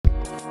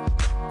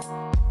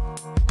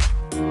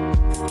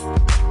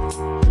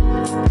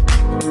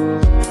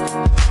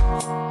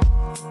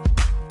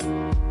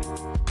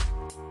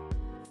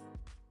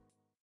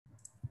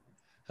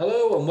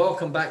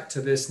welcome back to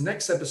this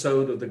next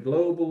episode of the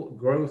Global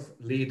Growth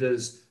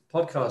Leaders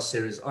podcast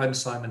series. I'm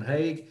Simon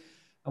Haig,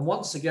 and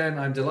once again,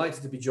 I'm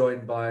delighted to be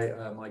joined by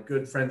my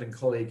good friend and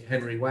colleague,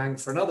 Henry Wang,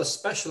 for another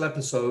special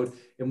episode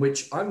in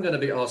which I'm going to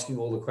be asking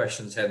all the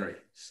questions, Henry.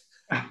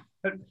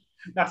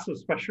 That's a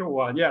special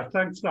one. Yeah,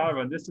 thanks,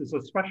 Simon. This is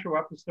a special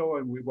episode,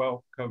 and we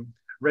welcome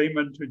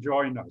Raymond to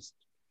join us.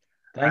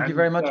 Thank you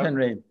very much,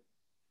 Henry.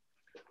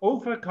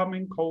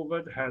 Overcoming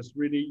COVID has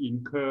really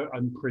incurred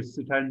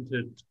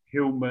unprecedented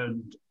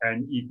human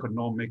and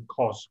economic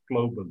costs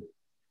globally.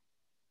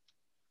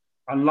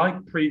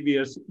 Unlike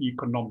previous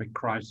economic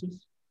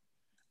crises,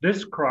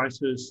 this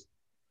crisis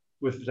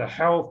with the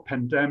health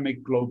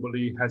pandemic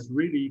globally has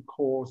really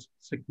caused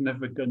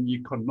significant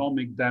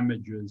economic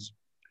damages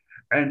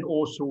and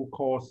also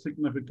caused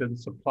significant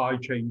supply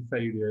chain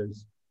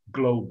failures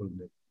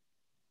globally.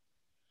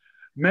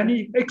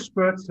 Many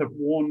experts have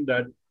warned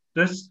that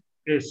this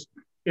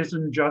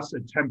isn't just a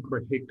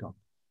temporary hiccup,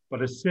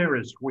 but a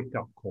serious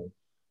wake-up call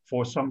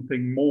for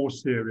something more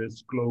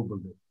serious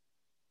globally.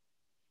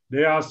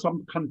 There are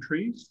some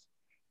countries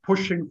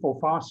pushing for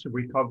faster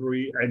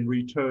recovery and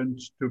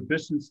returns to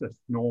business as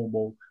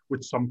normal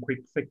with some quick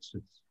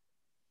fixes.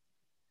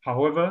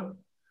 However,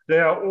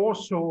 there are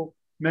also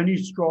many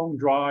strong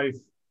drive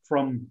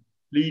from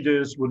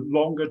leaders with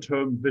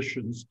longer-term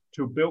visions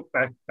to build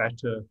back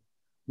better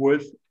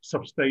with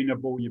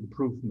sustainable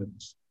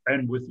improvements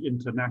and with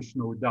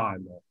international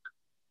dialogue.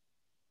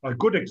 A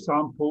good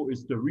example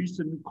is the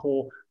recent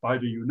call by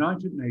the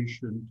United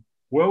Nations,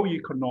 World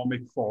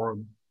Economic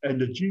Forum,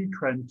 and the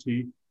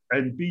G20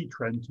 and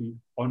B20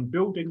 on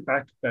building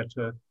back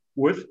better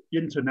with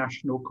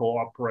international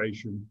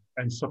cooperation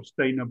and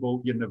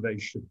sustainable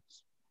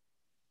innovations.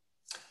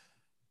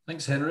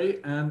 Thanks,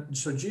 Henry. And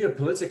so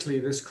geopolitically,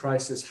 this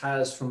crisis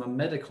has, from a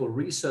medical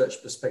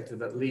research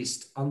perspective at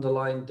least,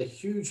 underlined the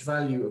huge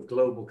value of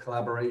global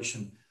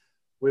collaboration.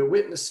 We're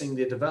witnessing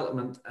the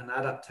development and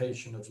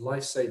adaptation of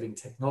life-saving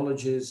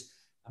technologies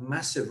and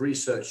massive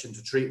research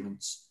into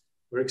treatments.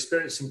 We're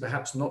experiencing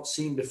perhaps not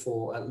seen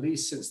before, at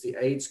least since the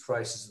AIDS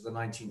crisis of the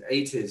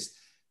 1980s,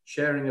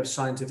 sharing of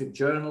scientific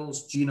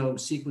journals, genome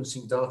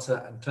sequencing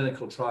data, and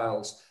clinical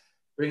trials,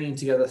 bringing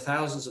together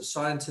thousands of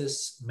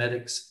scientists,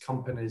 medics,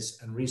 companies,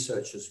 and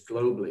researchers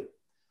globally.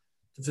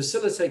 To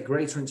facilitate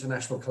greater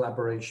international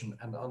collaboration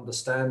and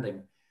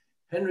understanding,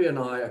 Henry and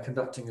I are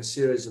conducting a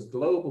series of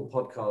global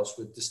podcasts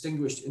with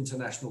distinguished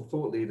international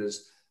thought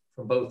leaders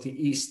from both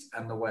the East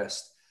and the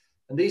West.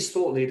 And these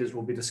thought leaders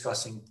will be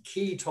discussing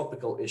key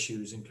topical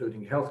issues,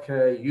 including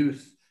healthcare,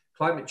 youth,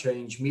 climate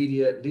change,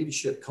 media,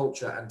 leadership,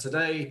 culture, and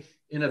today,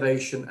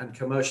 innovation and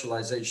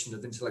commercialization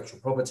of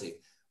intellectual property,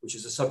 which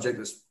is a subject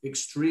that's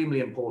extremely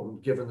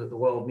important given that the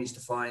world needs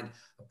to find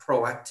a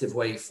proactive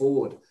way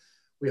forward.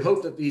 We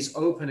hope that these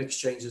open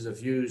exchanges of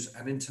views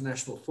and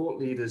international thought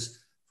leaders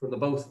from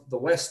both the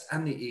West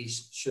and the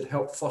East should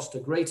help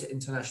foster greater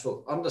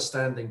international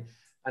understanding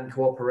and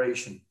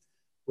cooperation.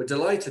 We're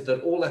delighted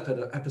that all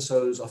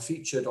episodes are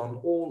featured on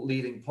all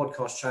leading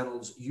podcast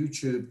channels,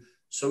 YouTube,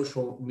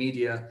 social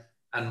media,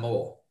 and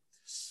more.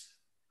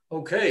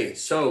 Okay,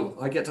 so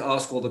I get to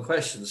ask all the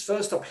questions.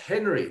 First up,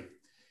 Henry,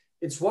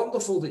 it's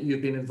wonderful that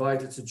you've been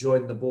invited to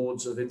join the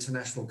boards of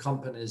international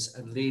companies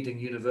and leading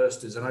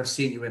universities, and I've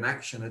seen you in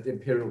action at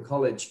Imperial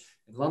College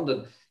in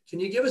London. Can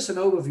you give us an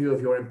overview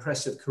of your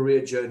impressive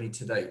career journey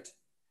to date?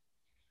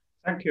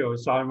 Thank you,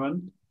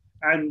 Simon,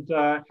 and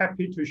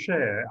happy to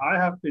share.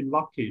 I have been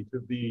lucky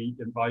to be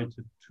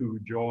invited to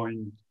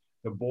join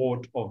the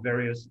board of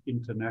various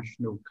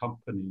international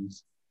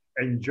companies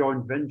and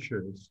joint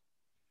ventures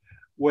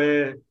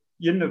where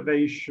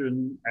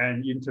innovation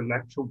and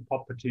intellectual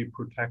property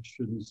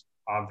protections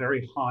are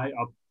very high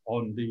up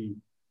on the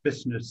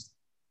business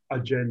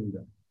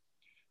agenda.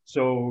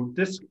 So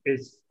this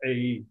is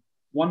a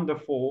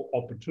wonderful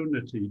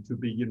opportunity to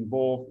be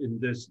involved in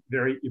this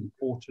very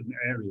important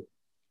area.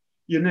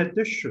 In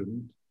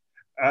addition,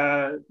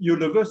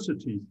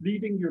 universities,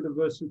 leading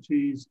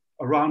universities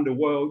around the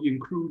world,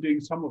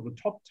 including some of the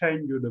top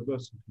 10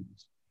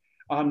 universities,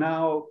 are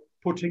now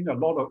putting a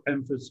lot of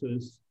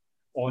emphasis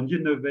on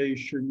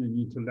innovation and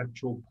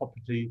intellectual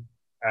property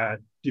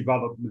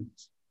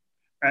development.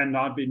 And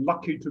I've been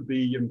lucky to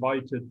be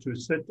invited to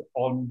sit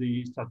on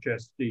such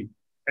as the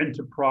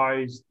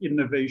Enterprise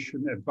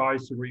Innovation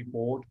Advisory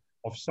Board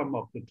of some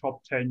of the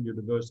top 10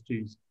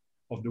 universities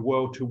of the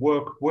world to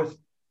work with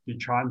the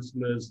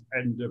chancellors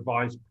and the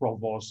vice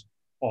provosts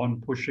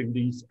on pushing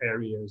these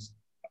areas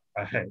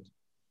ahead.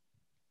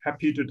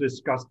 Happy to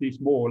discuss these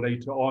more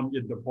later on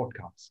in the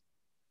podcast.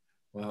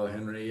 Well,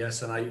 Henry,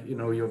 yes, and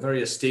you're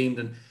very esteemed,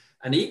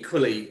 and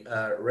equally,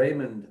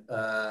 Raymond.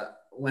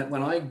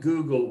 When I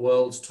Google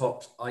world's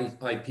top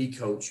IP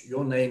coach,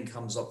 your name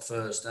comes up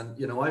first.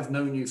 And, I've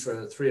known you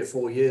for 3 or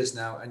 4 years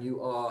now, and you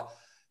are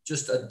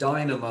just a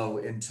dynamo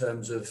in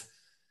terms of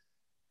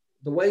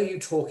the way you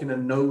talk in a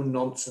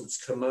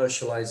no-nonsense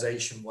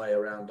commercialization way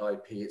around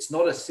IP. It's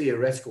not a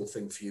theoretical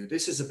thing for you.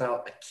 This is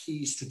about a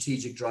key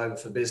strategic driver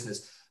for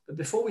business. But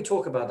before we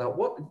talk about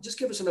that, just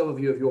give us an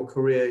overview of your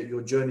career,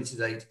 your journey to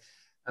date,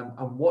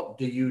 and what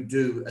do you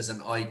do as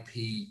an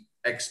IP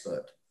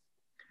expert?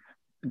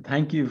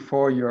 Thank you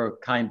for your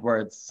kind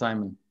words,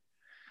 Simon.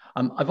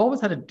 I've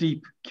always had a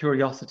deep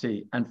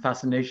curiosity and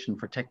fascination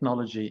for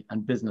technology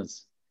and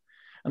business.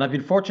 And I've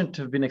been fortunate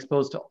to have been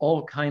exposed to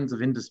all kinds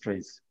of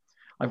industries.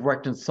 I've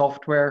worked in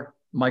software,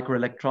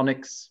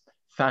 microelectronics,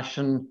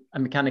 fashion,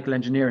 and mechanical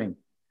engineering.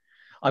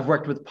 I've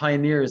worked with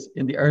pioneers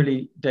in the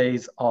early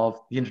days of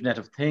the Internet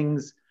of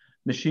Things,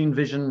 machine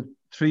vision,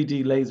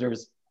 3D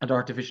lasers, and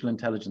artificial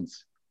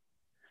intelligence.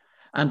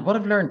 And what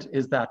I've learned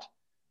is that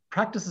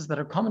practices that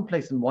are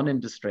commonplace in one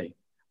industry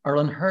are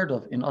unheard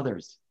of in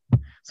others.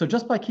 So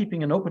just by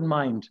keeping an open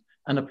mind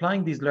and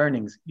applying these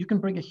learnings, you can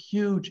bring a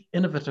huge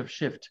innovative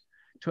shift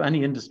to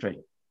any industry.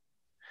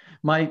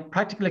 My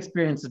practical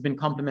experience has been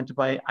complemented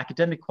by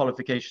academic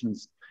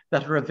qualifications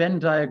that are a Venn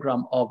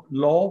diagram of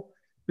law,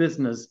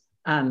 business,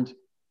 and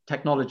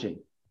technology.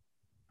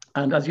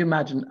 And as you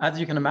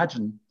can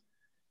imagine,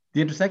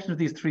 the intersection of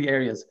these three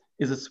areas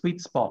is a sweet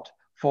spot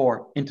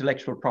for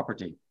intellectual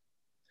property,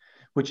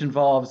 which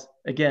involves,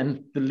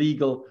 again, the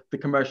legal, the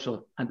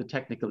commercial, and the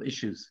technical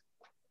issues.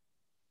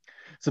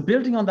 So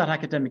building on that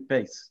academic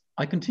base,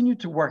 I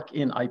continued to work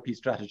in IP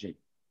strategy.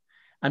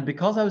 And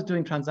because I was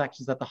doing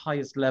transactions at the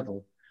highest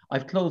level,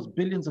 I've closed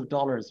billions of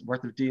dollars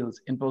worth of deals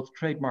in both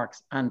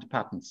trademarks and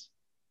patents.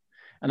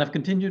 And I've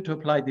continued to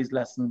apply these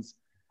lessons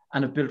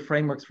and have built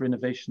frameworks for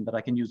innovation that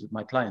I can use with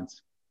my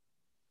clients.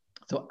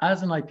 So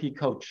as an IP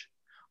coach,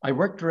 I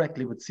work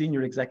directly with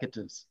senior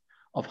executives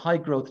of high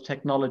growth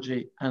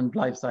technology and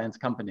life science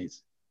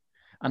companies.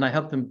 And I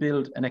help them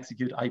build and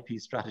execute IP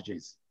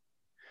strategies.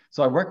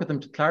 So I work with them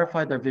to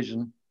clarify their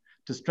vision,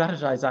 to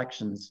strategize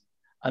actions,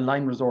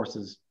 align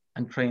resources,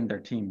 and train their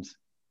teams.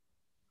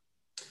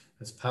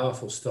 That's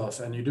powerful stuff.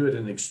 And you do it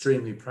in an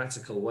extremely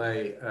practical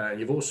way.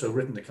 You've also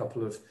written a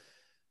couple of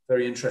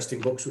very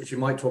interesting books, which you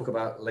might talk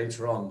about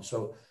later on.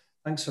 So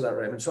thanks for that,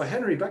 Raymond. So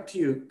Henry, back to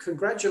you.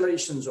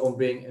 Congratulations on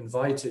being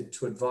invited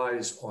to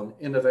advise on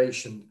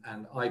innovation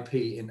and IP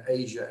in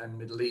Asia and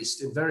Middle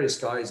East in various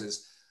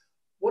guises.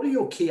 What are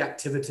your key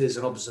activities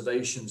and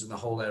observations in the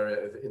whole area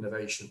of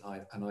innovation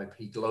and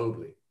IP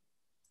globally?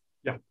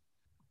 Yeah.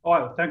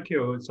 Oh, thank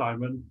you,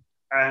 Simon.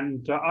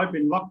 And I've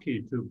been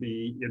lucky to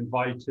be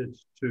invited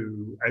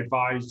to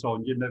advise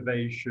on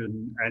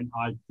innovation and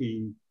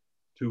IP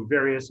to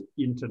various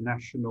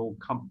international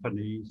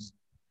companies,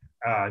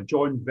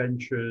 joint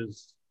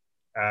ventures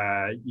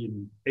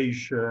in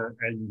Asia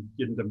and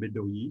in the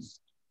Middle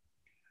East.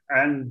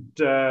 And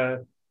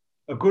a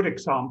good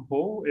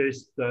example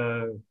is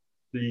I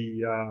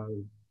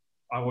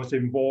was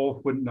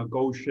involved with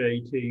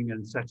negotiating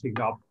and setting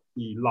up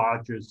the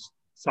largest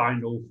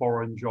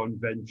Sino-foreign joint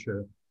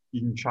venture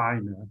in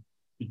China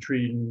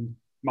between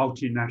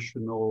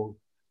multinational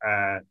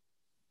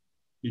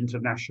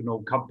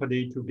international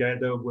company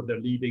together with a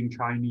leading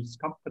Chinese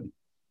company.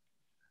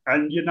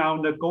 And in our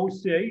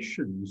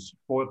negotiations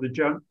for the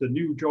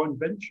new joint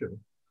venture,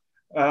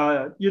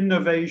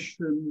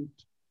 innovation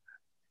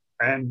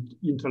and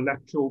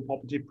intellectual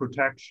property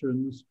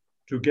protections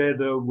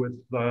together with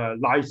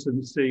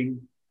licensing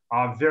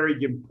are a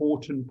very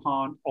important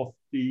part of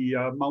the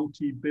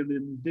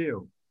multi-billion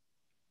deal.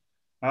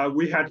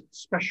 We had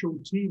special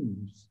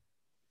teams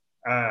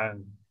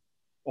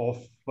of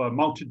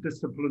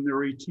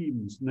multidisciplinary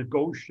teams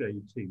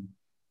negotiating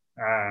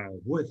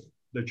with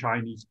the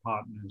Chinese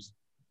partners,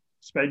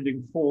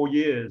 spending 4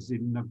 years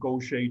in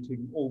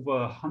negotiating over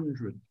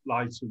 100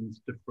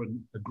 licensed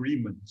different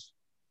agreements.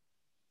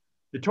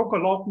 It took a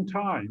long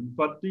time,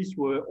 but these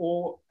were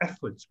all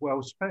efforts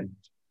well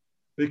spent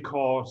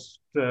because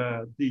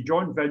the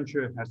joint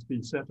venture has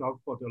been set up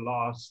for the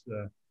last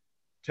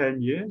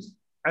 10 years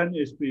and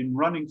it's been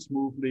running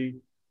smoothly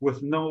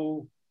with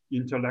no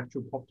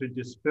intellectual property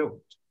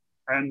dispute.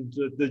 And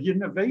the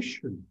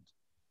innovation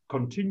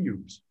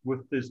continues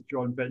with this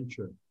joint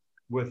venture,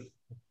 with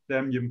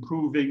them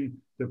improving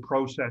the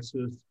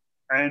processes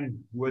and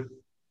with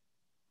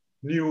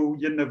new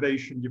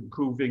innovation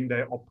improving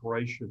their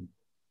operation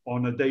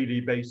on a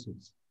daily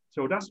basis.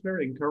 So that's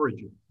very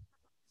encouraging.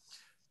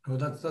 Oh,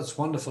 that's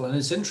wonderful. And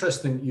it's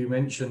interesting you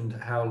mentioned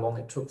how long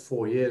it took,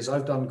 4 years.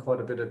 I've done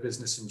quite a bit of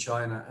business in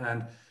China,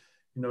 and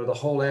you know, the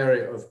whole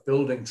area of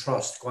building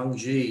trust,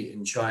 Guangxi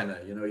in China,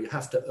 you know, you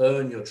have to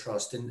earn your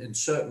trust in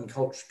certain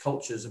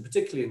cultures, and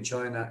particularly in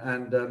China.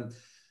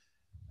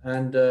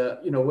 And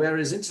you know,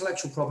 whereas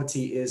intellectual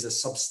property is a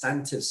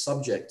substantive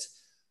subject,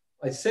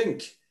 I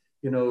think,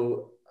 you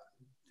know,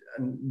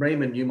 and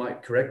Raymond, you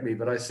might correct me,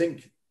 but I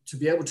think to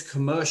be able to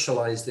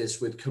commercialize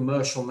this with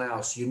commercial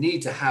nous, you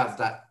need to have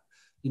that.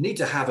 You need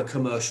to have a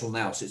commercial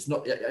nous. It's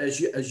not, as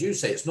you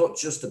say, it's not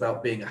just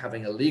about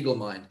having a legal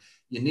mind.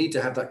 You need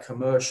to have that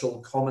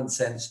commercial, common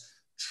sense,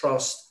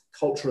 trust,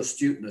 cultural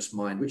astuteness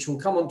mind, which we'll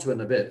come on to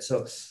in a bit.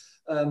 So,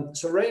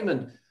 so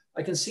Raymond,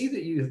 I can see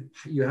that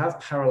you have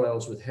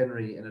parallels with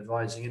Henry in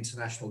advising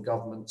international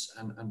governments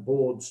and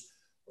boards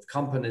of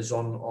companies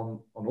on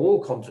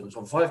all continents,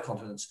 on 5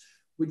 continents.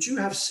 would you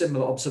have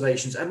similar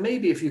observations? And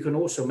maybe if you can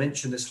also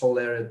mention this whole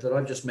area that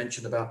I've just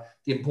mentioned about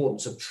the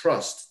importance of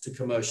trust to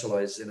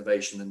commercialize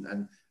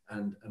innovation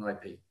and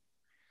IP.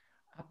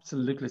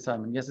 Absolutely,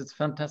 Simon. Yes, it's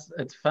fantastic.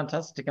 It's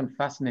fantastic and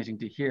fascinating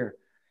to hear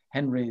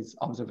Henry's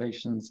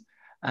observations.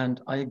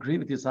 And I agree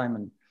with you,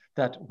 Simon,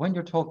 that when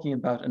you're talking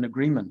about an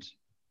agreement,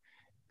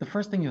 the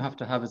first thing you have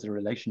to have is a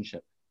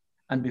relationship.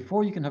 And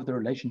before you can have the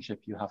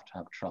relationship, you have to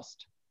have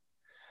trust.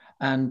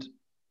 And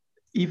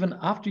even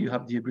after you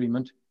have the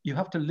agreement, you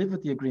have to live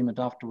with the agreement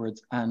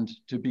afterwards and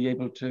to be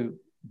able to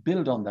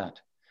build on that.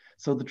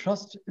 So the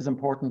trust is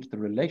important, the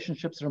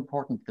relationships are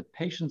important, the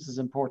patience is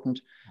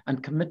important,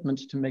 and commitment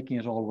to making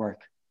it all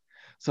work.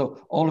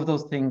 So all of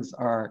those things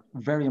are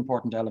very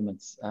important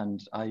elements,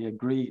 and I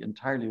agree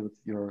entirely with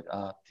your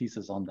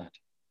thesis on that.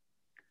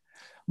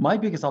 My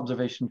biggest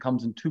observation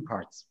comes in two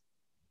parts.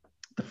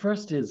 The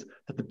first is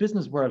that the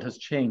business world has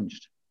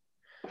changed.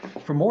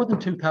 For more than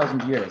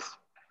 2,000 years,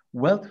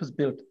 wealth was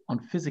built on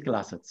physical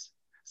assets,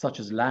 such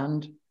as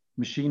land,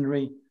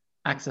 machinery,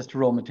 access to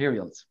raw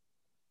materials.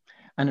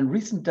 And in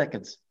recent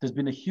decades, there's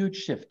been a huge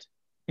shift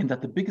in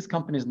that the biggest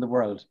companies in the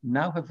world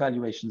now have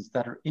valuations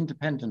that are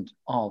independent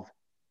of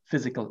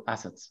physical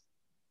assets.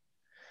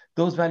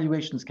 Those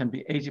valuations can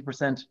be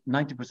 80%,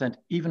 90%,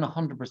 even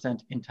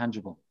 100%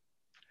 intangible.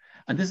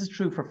 And this is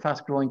true for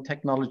fast-growing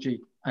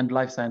technology and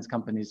life science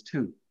companies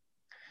too.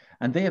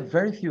 And they have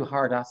very few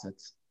hard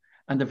assets,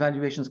 and the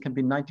valuations can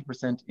be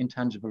 90%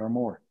 intangible or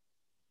more.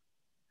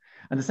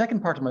 And the second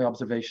part of my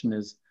observation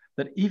is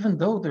that even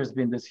though there's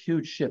been this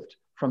huge shift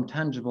from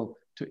tangible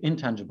to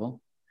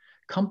intangible,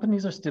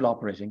 companies are still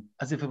operating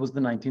as if it was the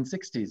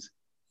 1960s.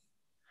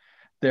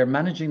 They're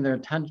managing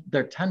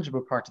their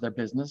tangible part of their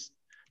business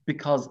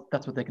because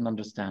that's what they can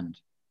understand.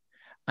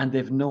 And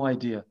they've no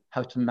idea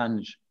how to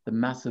manage the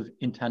massive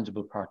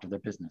intangible part of their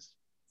business.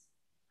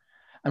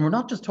 And we're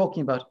not just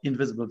talking about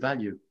invisible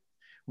value,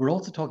 we're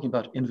also talking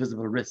about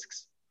invisible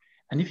risks.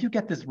 And if you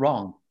get this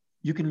wrong,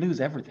 you can lose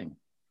everything.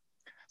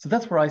 So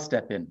that's where I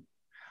step in.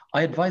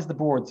 I advise the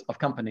boards of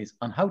companies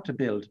on how to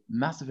build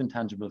massive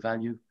intangible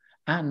value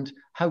and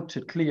how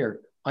to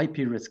clear IP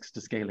risks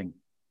to scaling.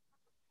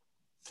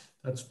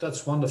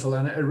 That's wonderful.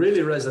 And it really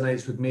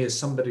resonates with me as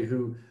somebody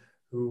who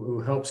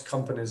helps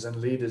companies and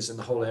leaders in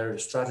the whole area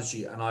of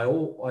strategy. And I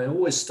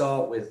always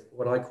start with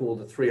what I call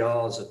the 3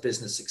 R's of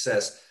business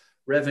success: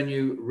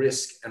 revenue,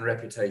 risk, and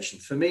reputation.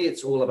 For me,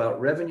 it's all about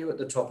revenue at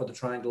the top of the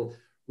triangle,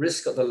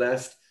 risk at the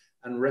left,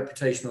 and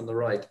reputation on the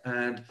right.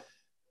 And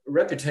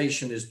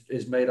reputation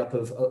is made up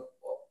of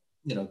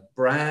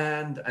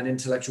brand and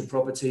intellectual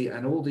property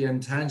and all the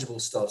intangible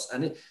stuffs.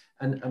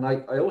 And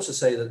I also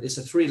say that it's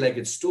a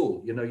 3-legged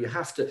stool.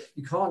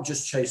 You can't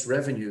just chase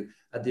revenue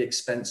at the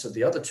expense of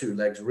the other 2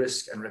 legs,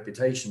 risk and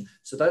reputation.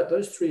 So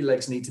those 3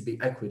 legs need to be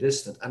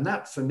equidistant. And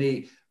that, for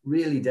me,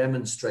 really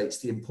demonstrates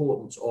the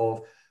importance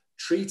of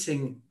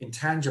treating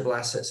intangible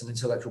assets and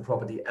intellectual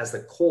property as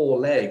the core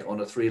leg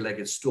on a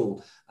 3-legged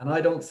stool. And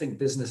I don't think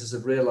businesses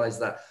have realized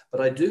that.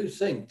 But I do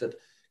think that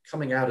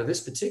coming out of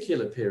this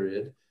particular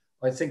period,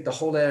 I think the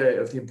whole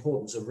area of the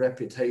importance of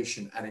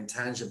reputation and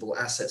intangible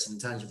assets and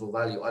intangible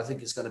value, I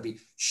think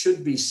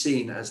should be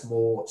seen as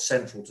more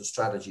central to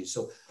strategy.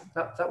 So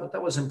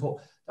that was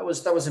important.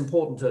 That was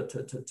important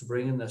to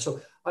bring in there.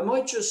 So I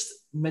might just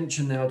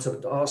mention now to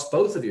ask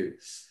both of you.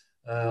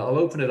 I'll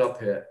open it up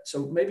here.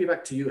 So maybe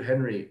back to you,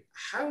 Henry.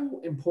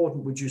 How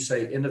important would you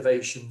say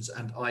innovations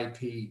and IP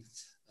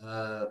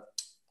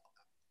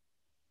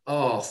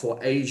are for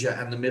Asia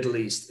and the Middle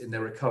East in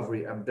their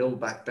recovery and build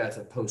back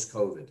better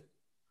post-COVID?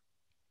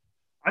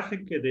 I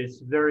think it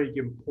is very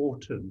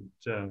important.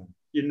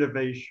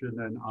 Innovation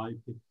and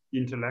IP,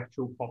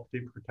 intellectual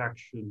property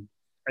protection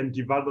and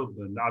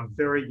development are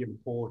very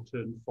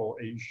important for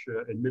Asia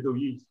and Middle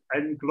East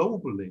and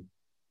globally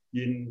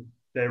in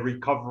their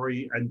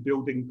recovery and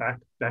building back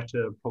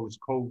better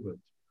post-COVID.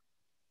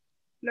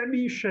 Let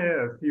me share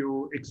a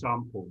few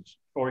examples.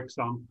 For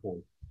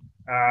example,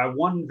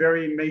 one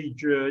very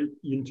major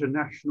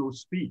international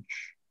speech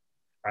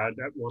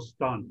that was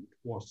done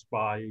was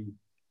by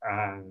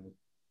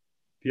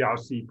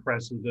PRC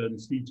President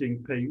Xi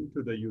Jinping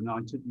to the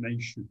United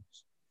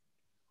Nations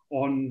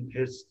on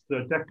his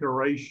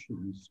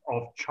declarations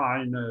of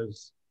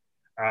China's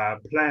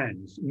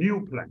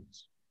new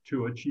plans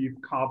to achieve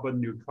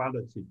carbon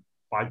neutrality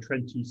by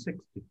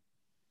 2060.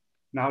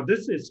 Now,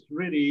 this is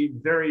really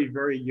very,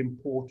 very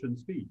important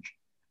speech,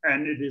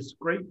 and it is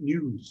great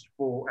news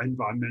for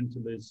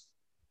environmentalists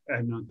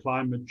and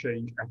climate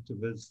change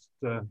activists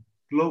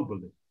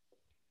globally.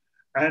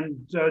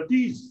 And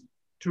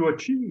to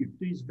achieve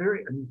these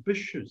very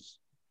ambitious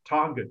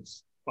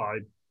targets by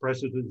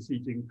President Xi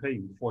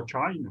Jinping for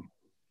China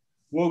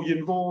will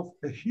involve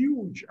a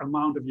huge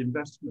amount of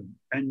investment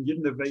and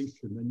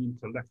innovation and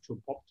intellectual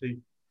property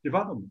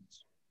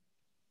developments.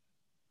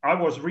 I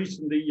was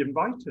recently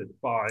invited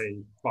by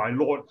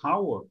Lord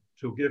Howard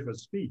to give a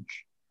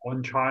speech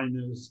on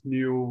China's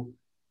new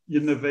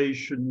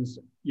innovations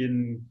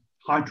in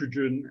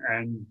hydrogen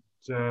and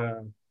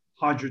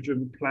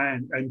hydrogen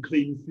plant and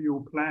clean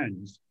fuel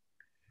plants.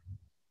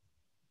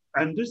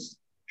 And this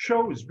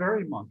shows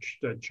very much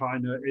that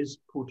China is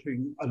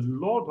putting a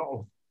lot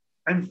of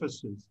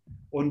emphasis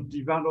on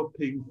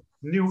developing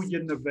new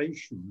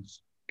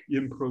innovations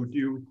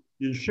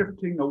in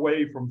shifting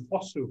away from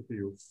fossil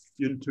fuels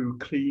into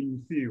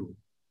clean fuel.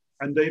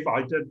 And they've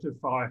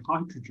identified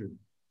hydrogen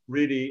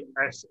really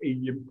as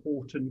an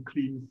important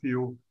clean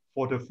fuel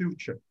for the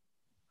future.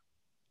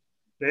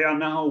 They are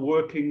now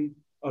working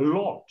a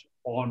lot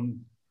on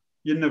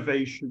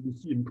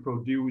innovations in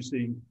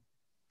producing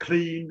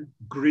clean,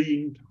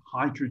 green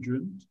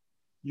hydrogen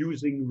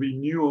using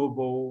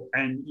renewable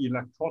and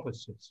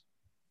electrolysis.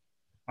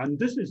 And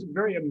this is a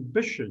very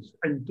ambitious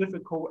and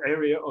difficult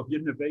area of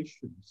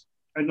innovations.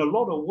 And a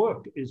lot of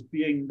work is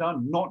being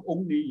done, not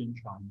only in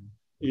China,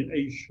 in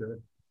Asia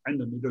and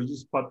the Middle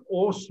East, but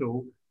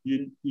also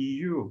in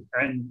EU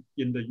and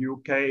in the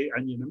UK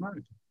and in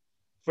America.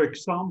 For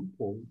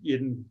example,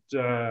 in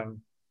the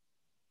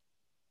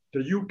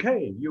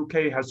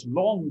UK has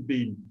long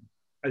been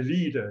a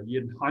leader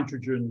in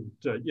hydrogen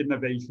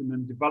innovation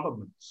and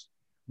developments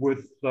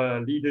with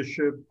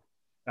leadership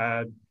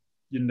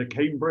in the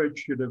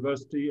Cambridge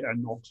University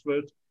and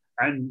Oxford,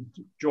 and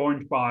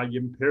joined by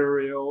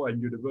Imperial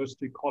and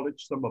University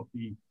College, some of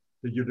the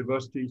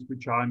universities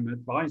which I'm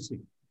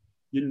advising,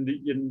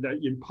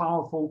 in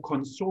powerful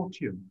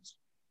consortiums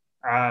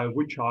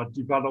which are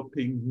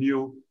developing new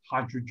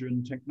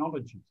hydrogen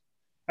technologies.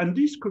 And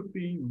these could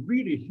be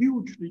really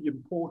hugely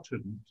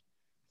important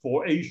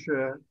for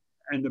Asia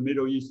and the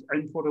Middle East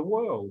and for the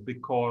world,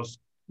 because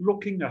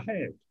looking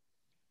ahead,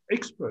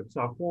 experts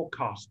are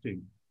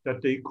forecasting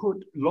that they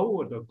could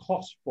lower the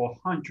cost for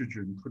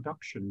hydrogen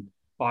production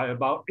by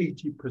about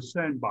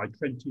 80% by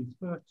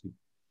 2030.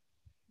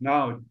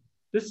 Now,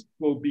 this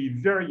will be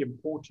very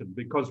important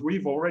because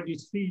we've already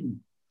seen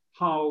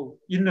how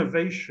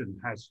innovation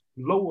has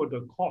lowered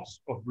the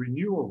cost of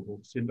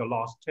renewables in the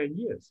last 10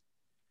 years.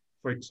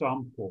 For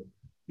example,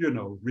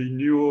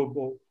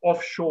 renewable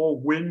offshore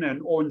wind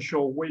and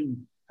onshore wind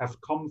have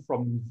come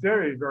from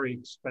very, very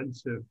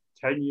expensive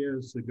 10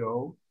 years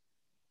ago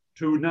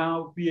to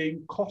now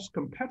being cost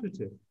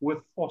competitive with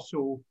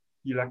fossil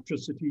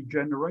electricity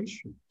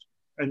generation.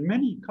 And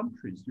many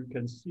countries, you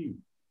can see,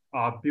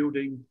 are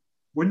building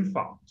wind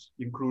farms,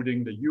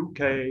 including the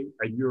UK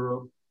and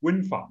Europe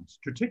wind farms,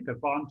 to take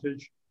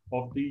advantage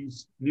of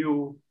these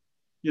new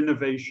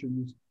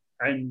innovations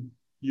and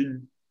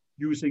in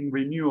using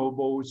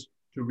renewables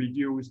to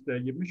reduce their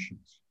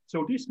emissions.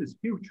 So this is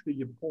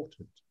hugely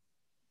important.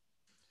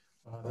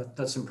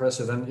 That's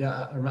impressive. And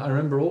yeah, I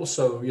remember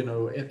also,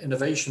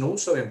 innovation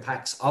also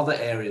impacts other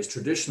areas,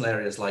 traditional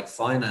areas like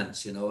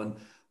finance, and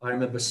I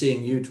remember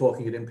seeing you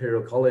talking at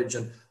Imperial College,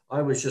 and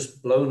I was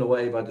just blown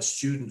away by the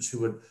students who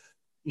would,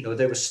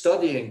 they were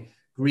studying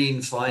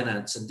green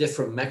finance and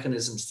different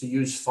mechanisms to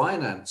use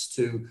finance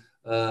to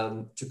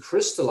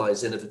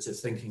crystallize innovative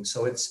thinking.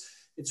 So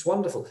it's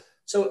wonderful.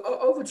 So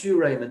over to you,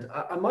 Raymond.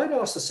 I might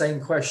ask the same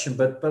question,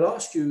 but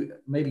ask you,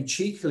 maybe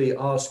cheekily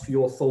ask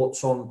your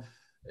thoughts on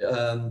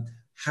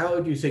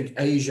how do you think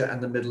Asia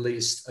and the Middle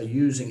East are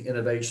using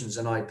innovations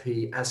in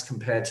IP as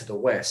compared to the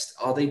West?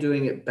 Are they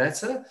doing it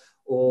better?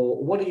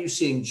 Or what are you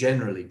seeing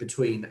generally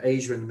between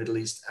Asia and the Middle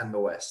East and the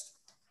West?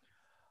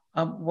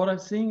 What I'm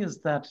seeing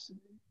is that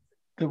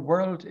the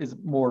world is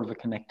more of a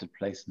connected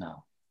place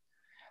now,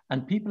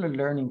 and people are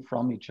learning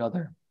from each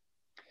other.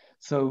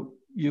 So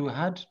you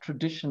had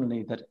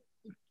traditionally that,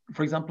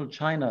 for example,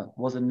 China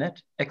was a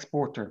net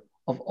exporter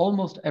of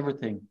almost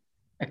everything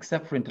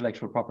except for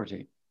intellectual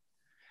property.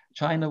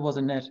 China was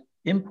a net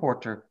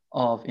importer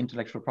of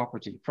intellectual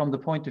property from the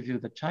point of view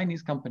that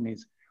Chinese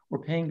companies were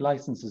paying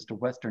licenses to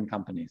Western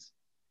companies.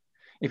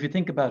 If you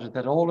think about it,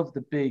 that all of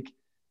the big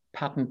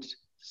patent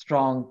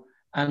strong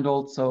and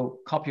also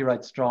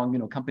copyright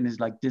strong, companies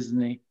like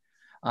Disney,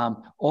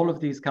 all of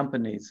these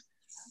companies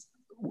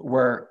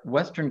were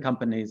Western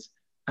companies,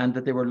 and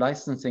that they were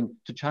licensing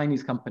to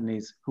Chinese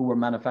companies who were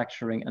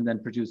manufacturing and then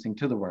producing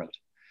to the world.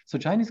 So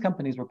Chinese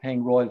companies were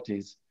paying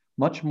royalties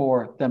much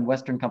more than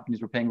Western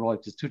companies were paying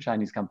royalties to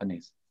Chinese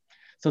companies.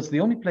 So it's the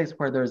only place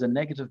where there is a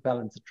negative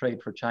balance of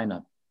trade for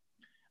China.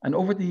 And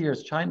over the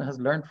years, China has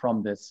learned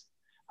from this,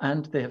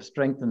 and they have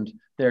strengthened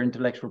their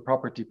intellectual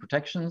property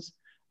protections.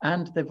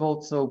 And they've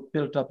also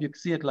built up, you can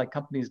see it like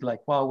companies like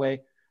Huawei,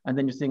 and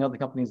then you're seeing other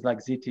companies like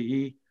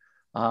ZTE,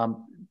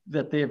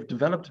 that they have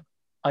developed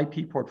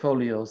IP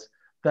portfolios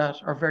that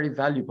are very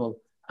valuable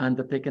and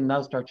that they can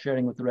now start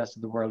sharing with the rest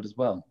of the world as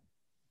well.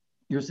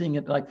 You're seeing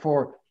it like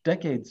for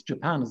decades,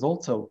 Japan has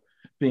also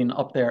been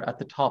up there at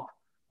the top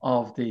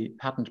of the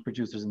patent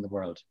producers in the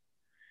world.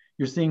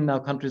 You're seeing now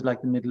countries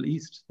like the Middle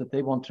East that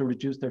they want to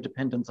reduce their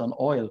dependence on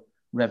oil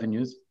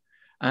revenues,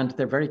 and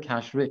they're very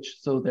cash rich.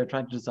 So they're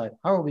trying to decide,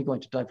 how are we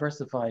going to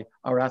diversify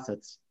our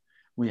assets?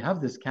 We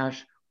have this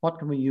cash, what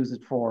can we use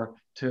it for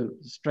to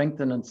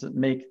strengthen and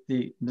make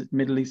the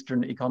Middle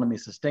Eastern economy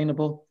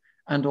sustainable,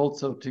 and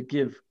also to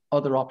give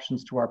other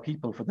options to our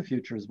people for the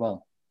future as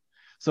well.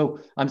 So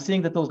I'm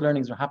seeing that those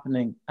learnings are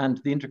happening, and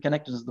the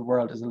interconnectedness of the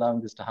world is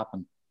allowing this to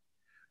happen.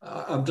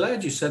 I'm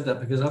glad you said that,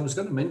 because I was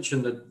going to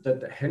mention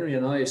that Henry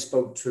and I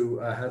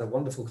had a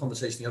wonderful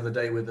conversation the other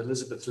day with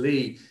Elizabeth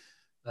Lee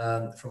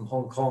from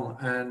Hong Kong.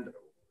 And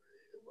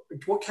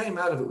what came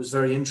out of it was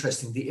very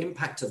interesting, the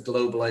impact of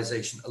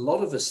globalization. A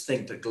lot of us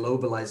think that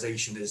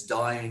globalization is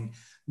dying,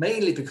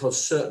 mainly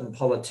because certain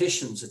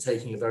politicians are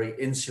taking a very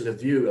insular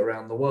view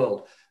around the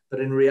world. But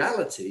in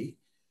reality,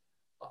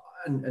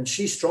 and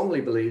she strongly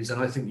believes,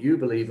 and I think you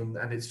believe,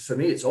 and it's, for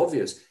me, it's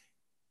obvious,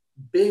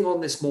 being on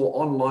this more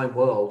online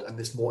world and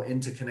this more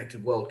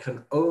interconnected world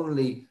can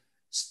only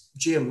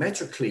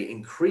geometrically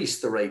increase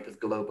the rate of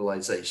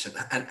globalization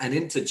and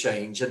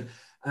interchange. And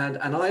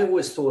I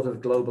always thought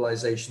of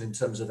globalization in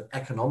terms of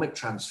economic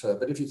transfer.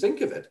 But if you think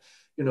of it,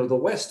 you know, the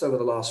West over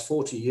the last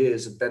 40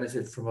 years have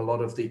benefited from a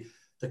lot of the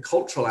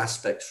cultural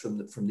aspects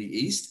from the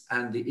East,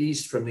 and the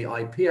East from the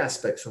IP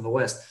aspects from the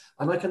West.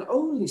 And I can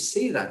only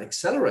see that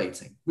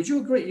accelerating. Would you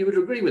agree? You would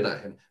agree with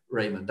that,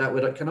 Raymond?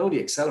 That can only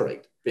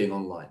accelerate being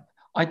online.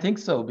 I think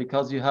so,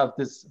 because you have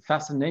this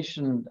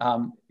fascination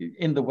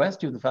in the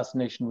West, you have the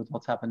fascination with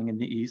what's happening in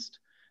the East.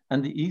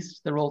 And the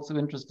East, they're also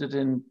interested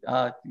in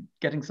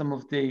getting some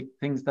of the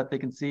things that they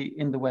can see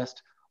in the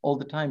West all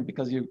the time,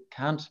 because you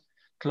can't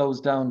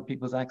close down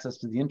people's access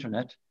to the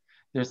internet.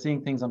 They're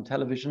seeing things on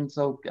television.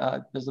 So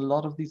there's a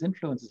lot of these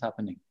influences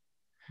happening.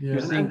 Yeah.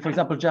 You're seeing, for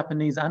example,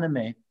 Japanese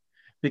anime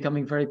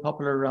becoming very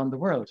popular around the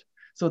world.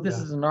 So this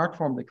is an art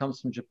form that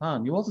comes from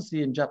Japan. You also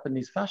see in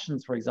Japanese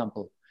fashions, for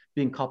example,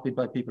 being copied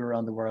by people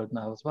around the world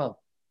now as well.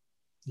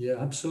 Yeah,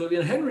 absolutely.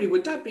 And Henry,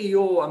 would that be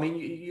I mean,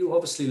 you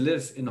obviously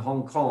live in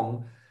Hong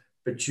Kong,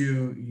 but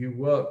you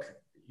work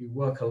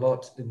a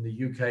lot in the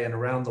UK and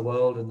around the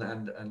world and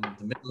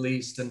the Middle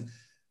East. And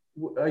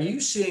are you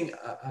seeing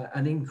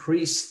an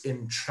increase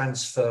in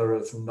transfer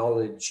of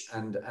knowledge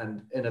and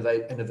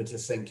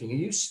innovative thinking?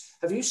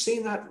 Have you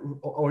seen that,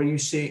 or are you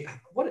seeing,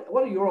 what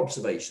are your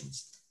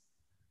observations?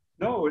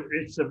 No,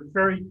 it's a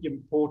very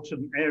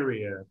important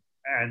area,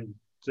 and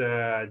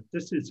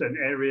this is an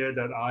area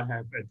that I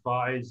have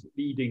advised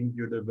leading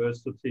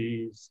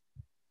universities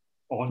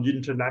on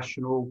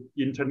international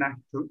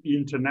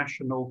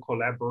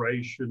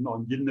collaboration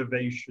on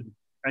innovation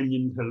and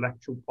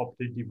intellectual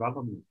property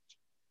development.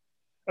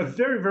 A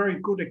very, very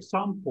good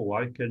example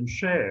I can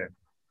share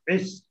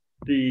is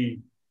the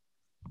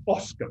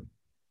OSCE,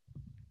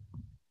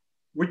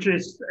 which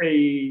is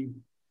a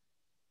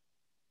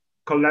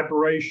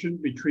collaboration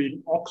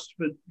between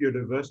Oxford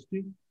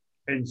University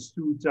and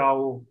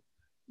Suzhou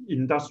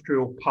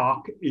Industrial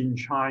Park in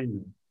China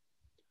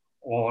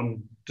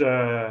on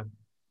the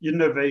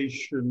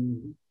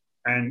innovation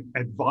and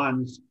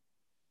advanced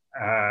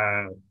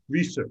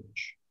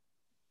research.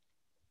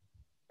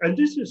 And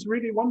this is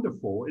really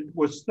wonderful. It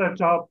was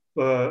set up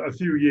a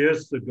few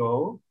years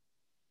ago,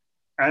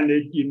 and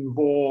it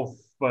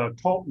involved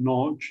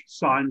top-notch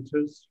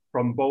scientists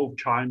from both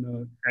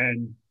China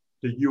and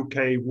the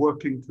UK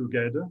working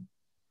together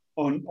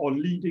on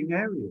leading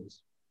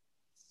areas.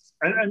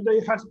 And they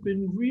has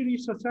been really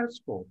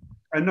successful.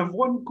 And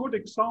one good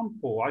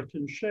example I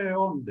can share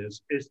on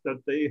this is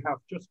that they have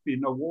just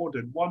been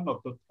awarded one of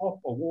the top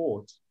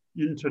awards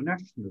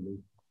internationally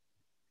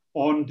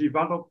on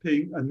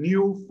developing a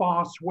new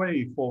fast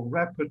way for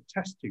rapid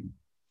testing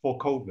for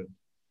COVID.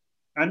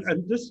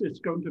 And this is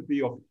going to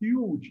be of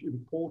huge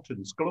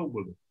importance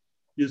globally.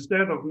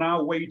 Instead of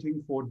now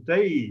waiting for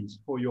days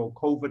for your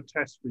COVID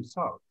test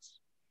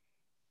results,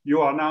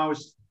 you are now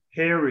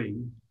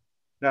hearing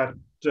that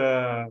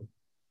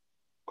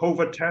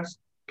COVID test,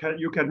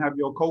 you can have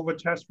your COVID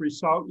test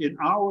result in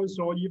hours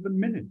or even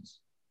minutes.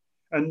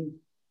 And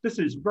this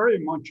is very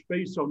much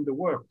based on the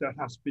work that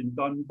has been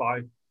done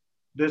by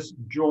this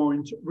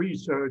joint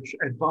research,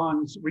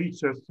 advanced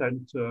research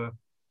center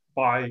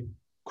by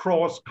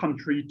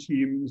cross-country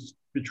teams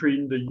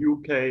between the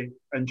UK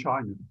and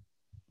China.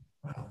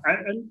 Wow.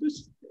 And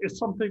this is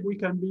something we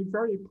can be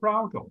very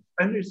proud of.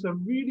 And it's a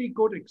really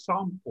good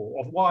example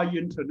of why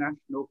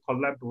international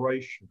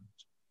collaboration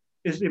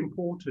is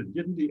important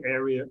in the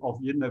area of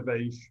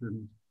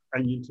innovation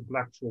and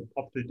intellectual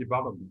property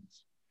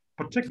developments,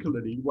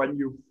 particularly when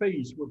you're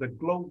faced with a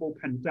global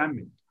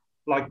pandemic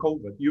like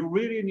COVID. You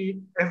really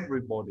need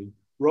everybody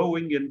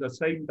rowing in the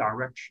same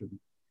direction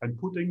and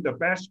putting the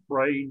best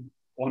brain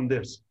on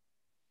this.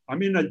 I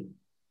mean,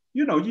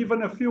 you know,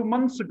 even a few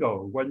months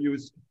ago, when you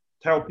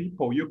tell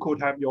people you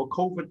could have your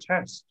COVID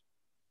test,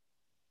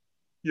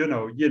 you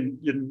know,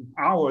 in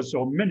hours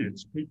or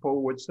minutes,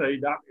 people would say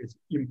that is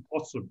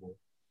impossible.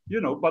 You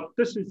know, but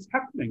this is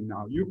happening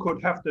now. You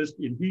could have this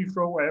in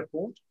Heathrow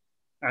Airport,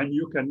 and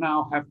you can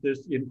now have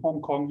this in Hong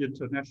Kong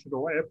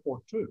International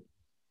Airport too.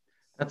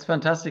 That's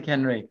fantastic,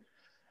 Henry.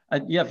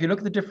 Yeah, if you look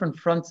at the different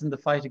fronts in the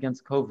fight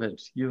against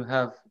COVID, you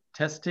have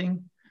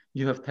testing,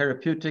 you have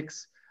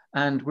therapeutics,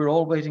 and we're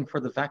all waiting for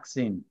the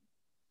vaccine.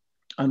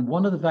 And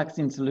one of the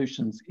vaccine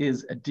solutions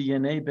is a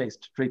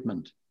DNA-based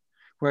treatment,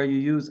 where you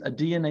use a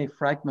DNA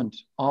fragment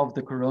of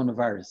the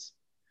coronavirus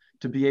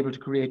to be able to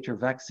create your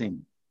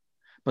vaccine.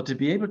 But to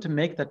be able to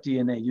make that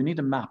DNA, you need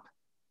a map.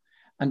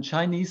 And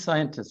Chinese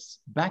scientists,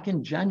 back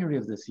in January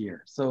of this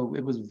year, so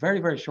it was very,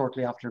 very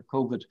shortly after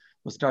COVID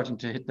was starting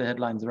to hit the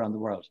headlines around the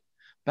world.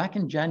 Back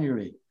in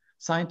January,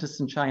 scientists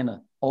in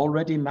China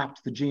already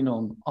mapped the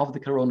genome of the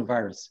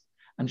coronavirus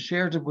and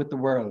shared it with the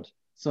world.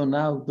 So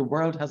now the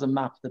world has a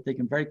map that they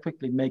can very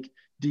quickly make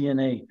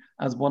DNA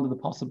as one of the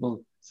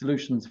possible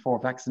solutions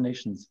for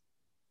vaccinations.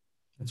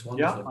 It's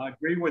wonderful. Yeah, I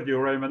agree with you,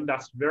 Raymond.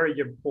 That's very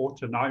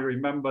important. I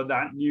remember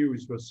that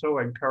news was so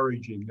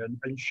encouraging,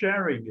 and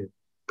sharing it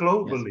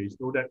globally, yes,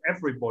 so that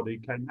everybody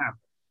can have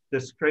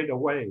this straight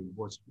away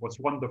was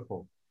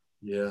wonderful.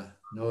 Yeah,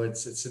 no,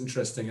 it's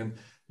interesting. And,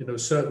 you know,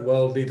 certain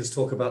world leaders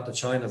talk about the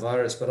China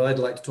virus, but I'd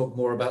like to talk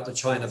more about the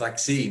China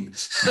vaccine.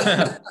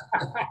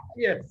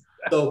 Yes.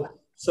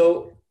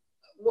 So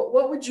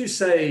what would you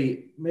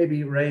say,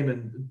 maybe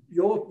Raymond,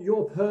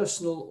 your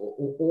personal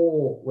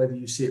or whether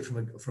you see it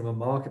from a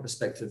market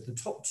perspective, the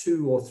top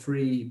 2 or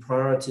 3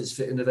 priorities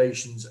for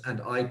innovations and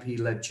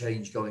IP-led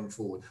change going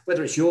forward,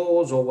 whether it's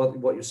yours or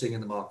what you're seeing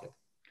in the market?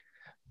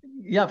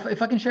 Yeah,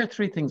 if I can share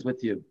 3 things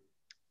with you.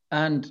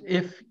 And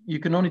if you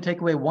can only take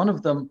away one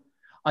of them,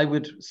 I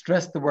would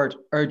stress the word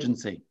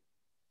urgency.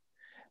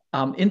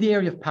 In the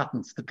area of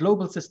patents, the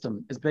global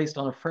system is based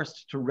on a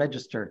first to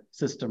register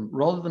system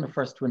rather than a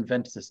first to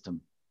invent system.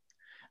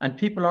 And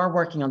people are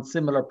working on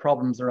similar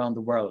problems around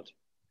the world.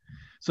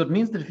 So it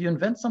means that if you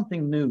invent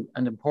something new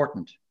and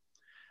important,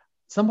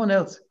 someone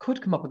else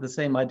could come up with the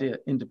same idea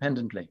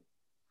independently.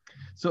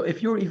 So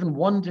if you're even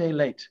one day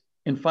late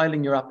in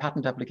filing your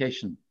patent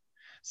application,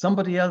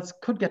 somebody else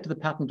could get to the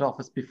patent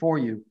office before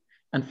you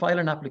and file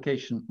an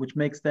application which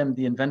makes them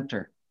the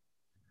inventor.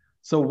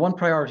 So one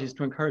priority is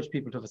to encourage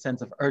people to have a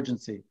sense of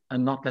urgency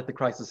and not let the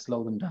crisis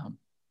slow them down.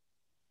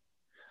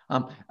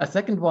 A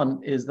second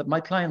one is that my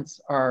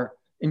clients are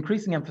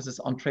increasing emphasis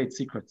on trade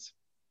secrets.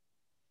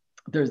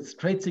 There's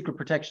trade secret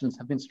protections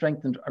have been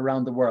strengthened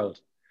around the world.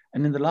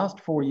 And in the last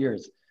 4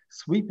 years,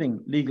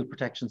 sweeping legal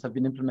protections have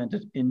been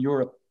implemented in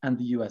Europe and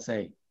the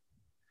USA.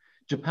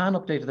 Japan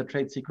updated their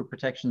trade secret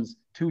protections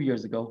 2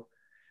 years ago,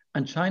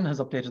 and China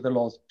has updated their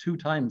laws 2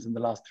 times in the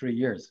last 3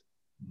 years.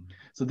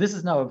 So this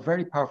is now a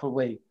very powerful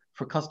way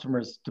for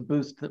customers to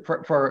boost,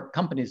 for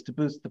companies to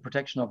boost the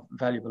protection of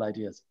valuable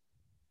ideas.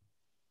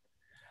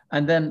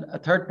 And then a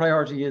third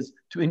priority is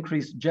to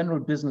increase general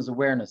business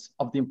awareness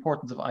of the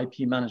importance of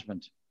IP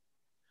management.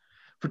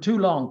 For too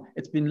long,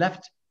 it's been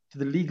left to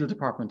the legal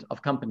department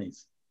of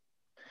companies.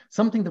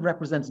 Something that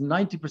represents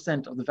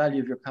 90% of the value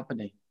of your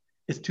company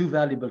is too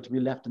valuable to be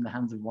left in the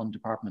hands of one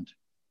department.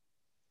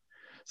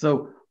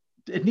 So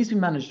it needs to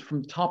be managed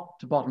from top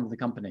to bottom of the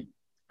company.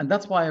 And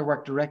that's why I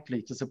work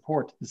directly to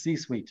support the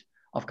C-suite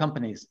of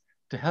companies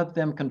to help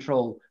them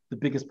control the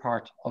biggest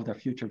part of their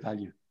future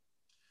value.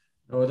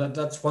 Oh,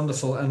 that's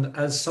wonderful. And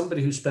as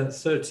somebody who spent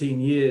 13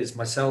 years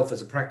myself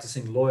as a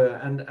practicing lawyer,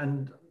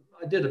 and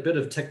I did a bit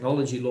of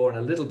technology law and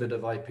a little bit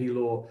of IP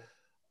law,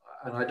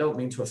 and I don't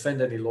mean to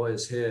offend any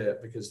lawyers here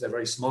because they're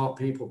very smart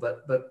people,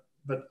 but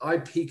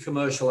IP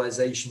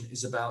commercialization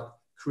is about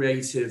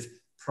creative,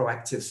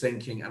 proactive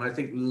thinking. And I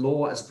think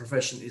law as a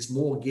profession is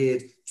more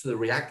geared to the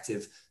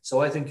reactive.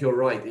 So I think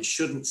you're right. It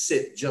shouldn't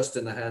sit just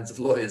in the hands of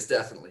lawyers,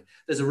 definitely.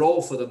 There's a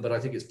role for them, but I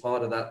think it's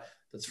part of that,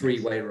 the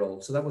 3-way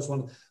role. So that was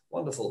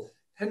wonderful.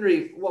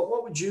 Henry,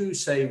 what would you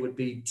say would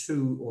be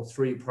 2 or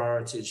 3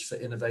 priorities for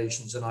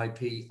innovations and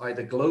IP,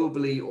 either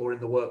globally or in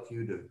the work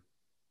you do?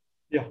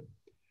 Yeah,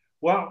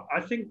 well, I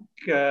think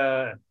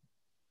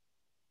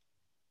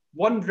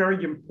one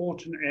very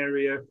important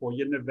area for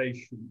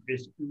innovation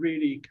is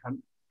really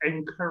can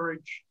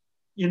encourage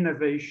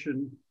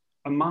innovation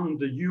among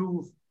the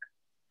youth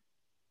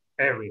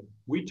area.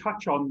 We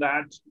touch on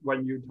that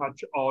when you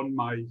touch on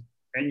my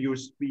annual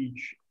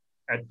speech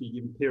at the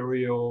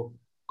Imperial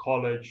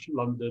College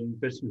London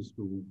Business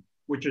School,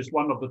 which is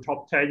one of the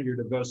top 10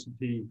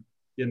 universities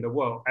in the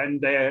world. And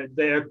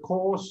their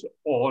course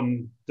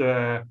on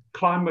the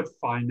climate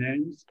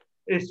finance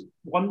is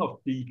one of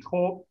the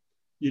top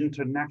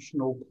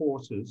international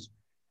courses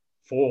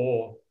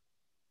for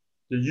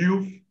the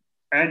youth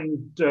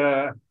and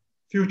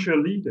future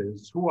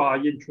leaders who are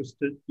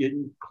interested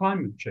in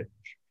climate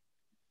change.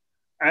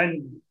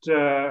 And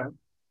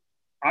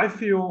I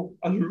feel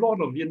a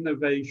lot of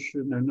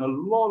innovation and a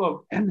lot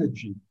of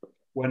energy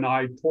when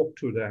I talk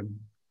to them.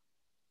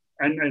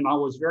 And I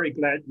was very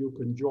glad you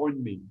can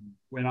join me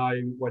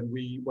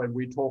when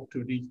we talk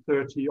to these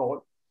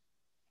 30-odd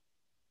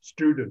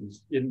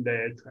students in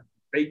their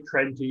late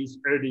 20s,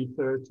 early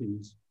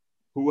 30s,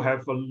 who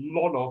have a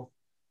lot of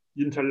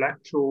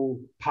intellectual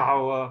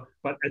power,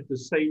 but at the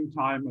same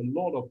time, a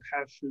lot of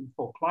passion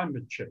for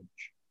climate change.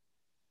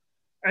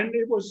 And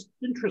it was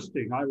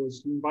interesting. I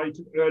was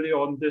invited early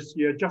on this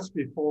year, just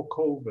before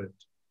COVID,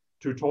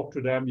 to talk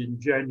to them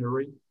in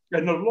January.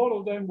 And a lot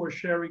of them were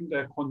sharing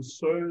their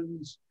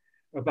concerns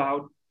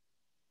about,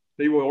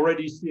 they were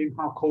already seeing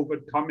how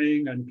COVID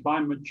coming and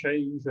climate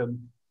change and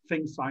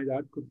things like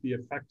that could be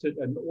affected.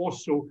 And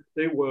also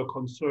they were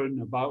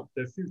concerned about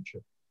their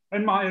future.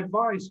 And my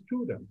advice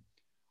to them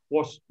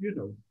was, you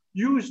know,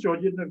 use your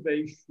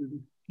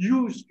innovation,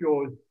 use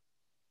your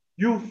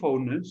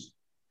youthfulness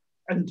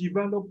and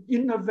develop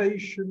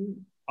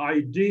innovation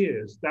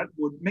ideas that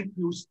would make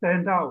you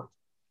stand out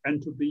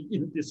and to be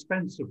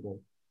indispensable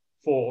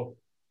for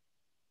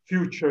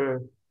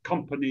future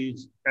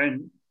companies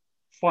and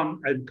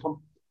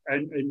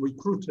and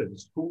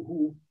recruiters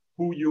who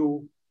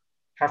you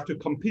have to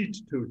compete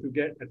to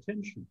get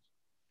attention.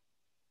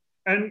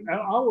 And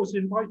I was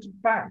invited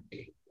back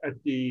at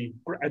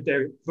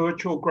their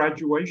virtual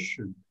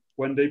graduation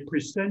when they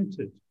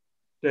presented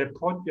their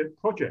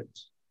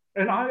projects.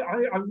 And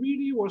I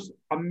really was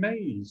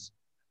amazed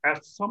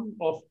at some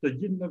of the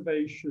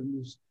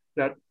innovations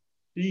that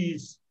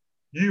these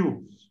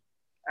youth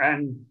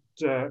and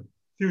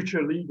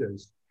future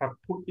leaders have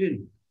put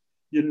in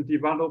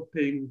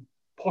developing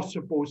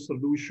possible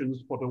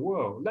solutions for the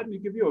world. Let me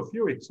give you a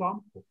few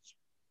examples.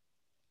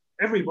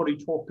 Everybody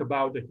talked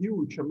about the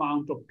huge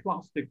amount of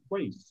plastic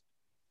waste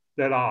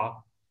that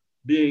are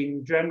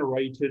being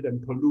generated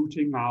and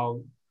polluting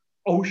our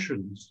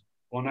oceans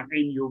on an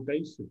annual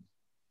basis.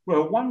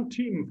 Well, one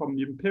team from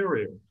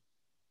Imperial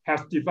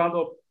has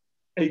developed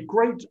a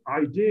great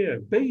idea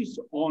based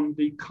on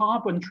the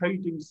carbon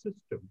trading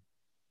system.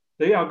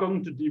 They are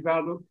going to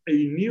develop a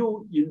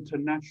new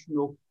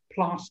international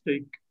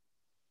plastic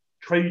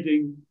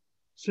trading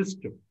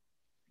system,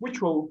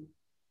 which will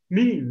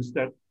means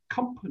that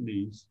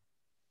companies,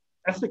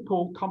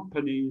 ethical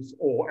companies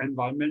or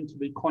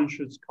environmentally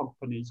conscious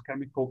companies,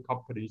 chemical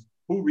companies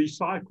who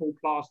recycle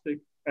plastic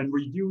and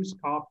reduce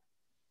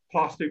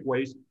plastic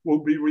waste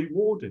will be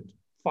rewarded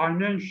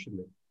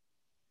financially.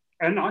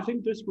 And I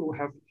think this will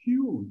have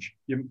huge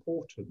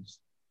importance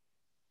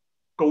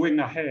going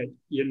ahead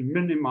in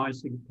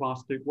minimizing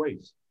plastic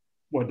waste.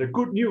 Well, the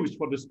good news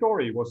for the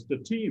story was the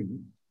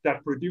team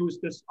that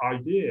produced this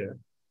idea.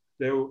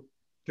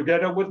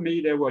 Together with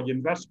me, there were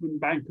investment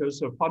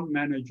bankers or fund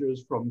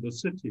managers from the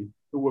city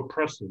who were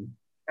present,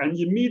 and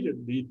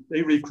immediately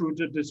they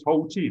recruited this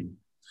whole team.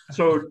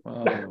 So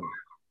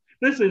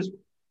this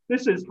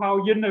is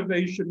how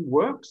innovation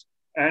works,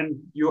 and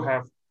you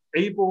have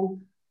able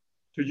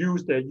to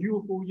use their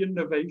youthful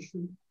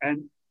innovation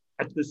and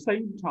at the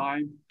same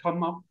time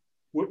come up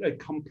with a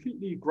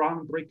completely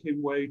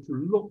groundbreaking way to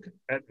look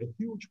at a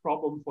huge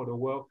problem for the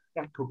world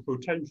that could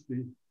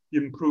potentially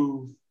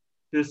improve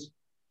this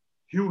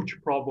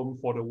huge problem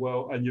for the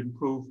world and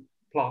improve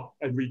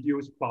and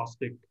reduce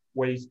plastic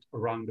waste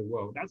around the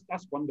world.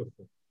 That's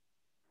wonderful.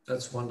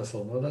 That's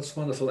wonderful. No, that's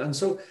wonderful. And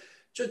so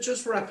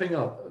just wrapping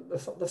up,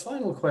 the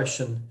final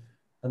question,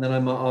 and then I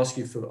might ask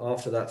you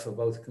after that for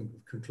both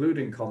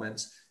concluding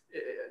comments.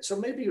 So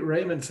maybe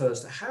Raymond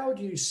first, how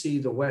do you see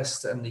the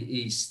West and the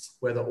East,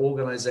 whether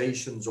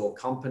organizations or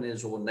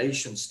companies or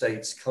nation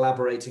states,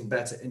 collaborating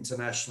better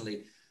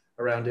internationally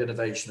around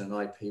innovation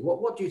and IP?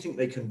 What do you think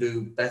they can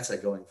do better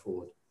going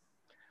forward?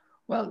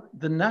 Well,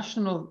 the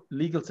national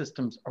legal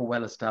systems are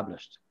well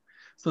established.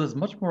 So there's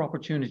much more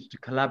opportunity to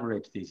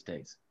collaborate these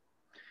days.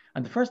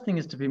 And the first thing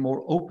is to be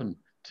more open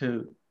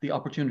to the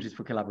opportunities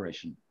for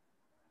collaboration.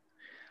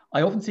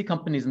 I often see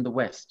companies in the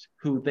West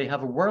who they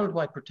have a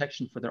worldwide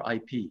protection for their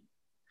IP,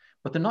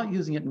 but they're not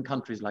using it in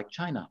countries like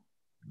China.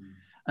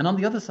 And on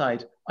the other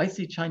side, I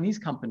see Chinese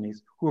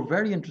companies who are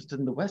very interested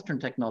in the Western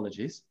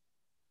technologies,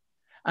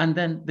 and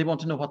then they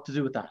want to know what to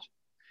do with that.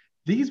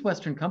 These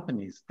Western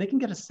companies, they can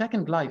get a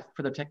second life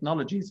for their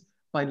technologies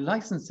by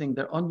licensing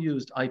their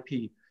unused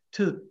IP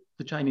to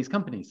the Chinese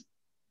companies.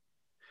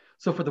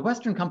 So for the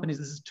Western companies,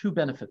 this is two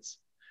benefits.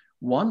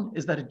 One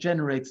is that it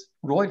generates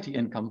royalty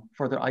income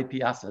for their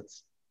IP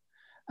assets.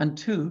 And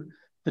two,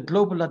 the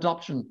global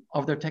adoption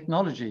of their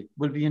technology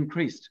will be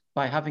increased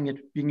by having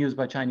it being used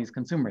by Chinese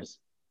consumers.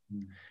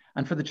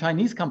 And for the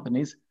Chinese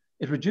companies,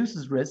 it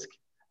reduces risk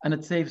and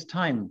it saves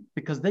time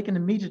because they can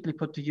immediately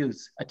put to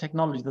use a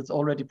technology that's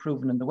already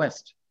proven in the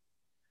West.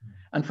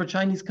 And for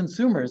Chinese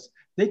consumers,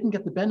 they can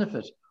get the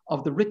benefit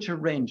of the richer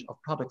range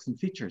of products and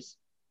features.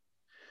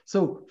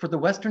 So for the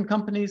Western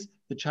companies,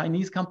 the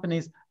Chinese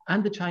companies,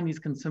 and the Chinese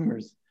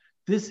consumers,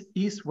 this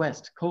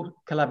East-West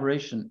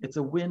collaboration, it's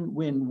a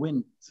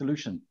win-win-win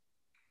solution.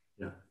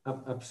 Yeah,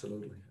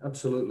 absolutely.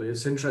 Absolutely.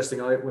 It's interesting.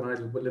 When I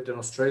lived in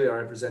Australia, I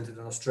represented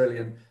an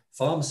Australian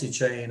pharmacy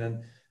chain,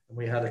 and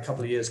we had a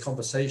couple of years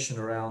conversation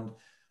around,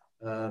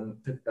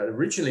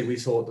 originally we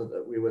thought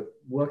that we were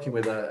working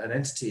with an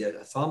entity,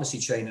 a pharmacy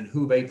chain in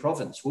Hubei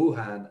province,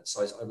 Wuhan.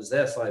 So I was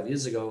there 5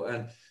 years ago,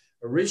 and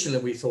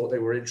originally we thought they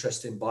were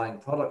interested in buying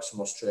products from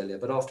Australia.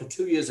 But after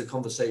 2 years of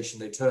conversation,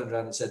 they turned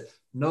around and said,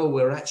 no,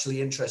 we're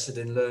actually interested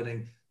in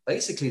learning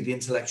basically the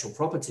intellectual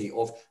property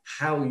of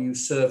how you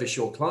service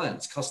your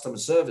clients, customer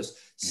service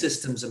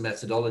systems and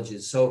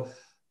methodologies. So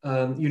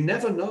you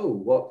never know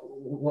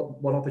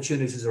what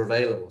opportunities are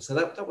available. So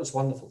that was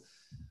wonderful.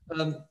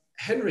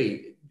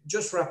 Henry,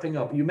 just wrapping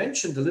up, you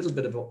mentioned a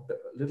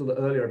little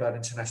earlier about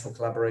international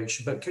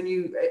collaboration, but can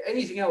you,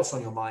 anything else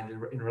on your mind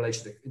in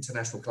relation to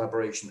international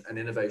collaboration and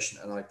innovation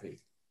and IP?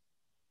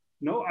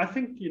 No, I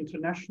think the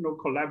international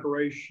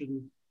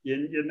collaboration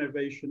in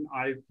innovation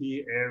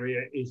IP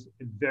area is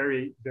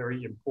very,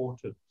 very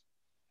important.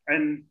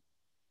 And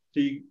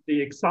the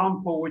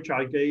example which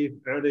I gave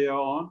earlier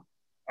on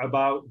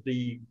about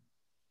the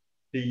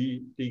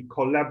the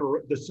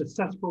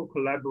successful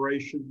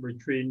collaboration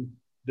between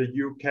the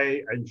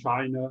UK and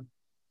China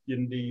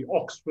in the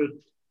Oxford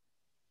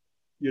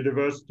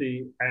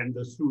University and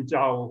the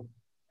Suzhou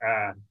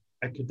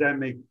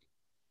Academic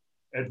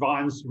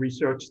Advanced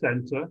Research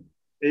Center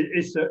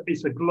is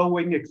a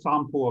glowing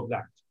example of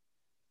that.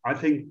 I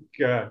think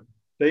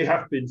they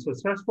have been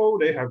successful.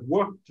 They have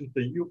worked,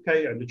 the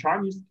UK and the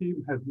Chinese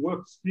team have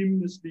worked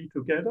seamlessly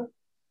together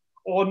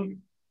on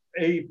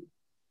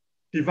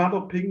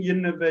developing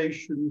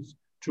innovations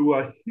to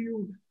a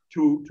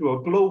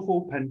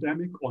global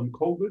pandemic on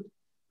COVID,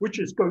 which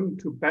is going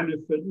to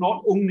benefit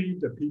not only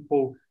the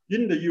people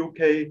in the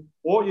UK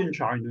or in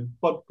China,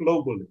 but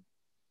globally,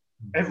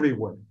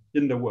 everywhere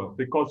in the world,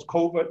 because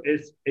COVID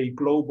is a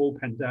global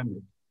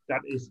pandemic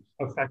that is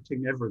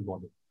affecting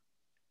everybody.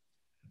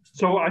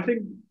 So I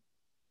think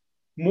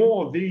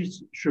more of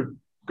these should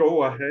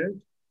go ahead,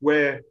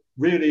 where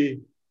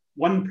really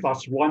 1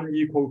 + 1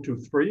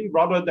 = 3,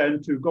 rather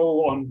than to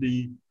go on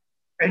the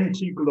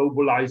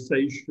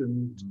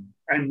anti-globalization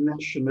and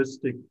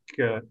nationalistic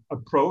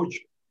approach,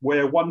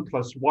 where 1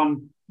 +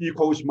 1 =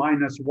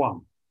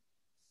 -1.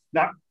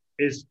 That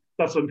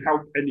doesn't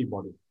help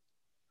anybody.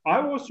 I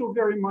also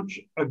very much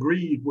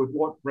agreed with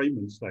what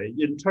Raymond said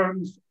in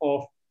terms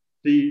of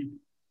the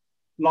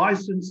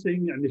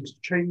licensing and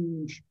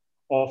exchange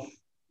of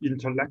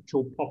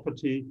intellectual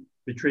property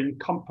between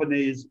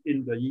companies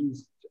in the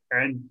East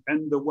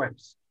and the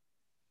West.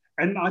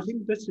 And I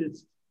think this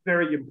is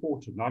very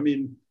important. I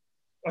mean,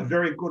 a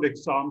very good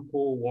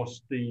example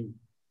was the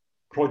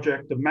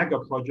project, the mega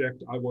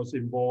project I was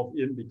involved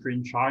in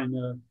between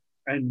China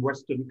and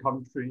Western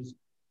countries,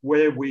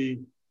 where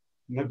we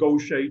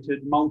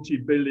negotiated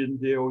multi-billion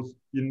deals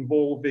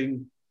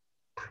involving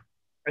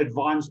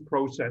advanced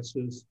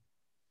processes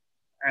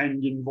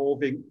and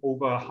involving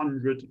over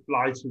 100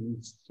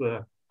 license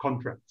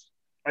contracts.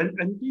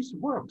 And this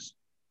works.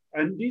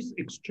 And this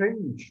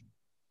exchange,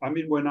 I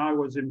mean, when I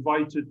was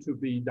invited to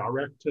be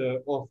director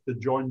of the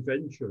joint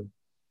venture,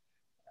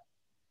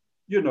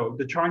 you know,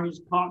 the Chinese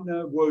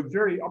partner were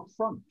very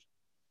upfront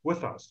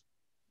with us,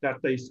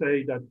 that they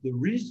say that the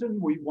reason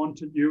we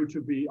wanted you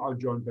to be our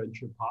joint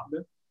venture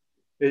partner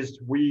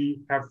is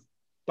we have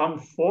done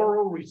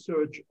thorough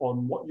research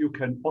on what you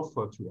can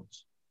offer to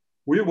us.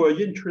 We were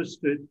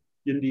interested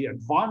in the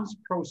advanced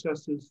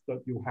processes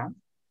that you have,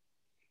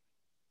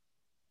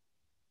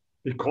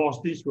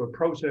 because these were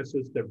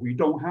processes that we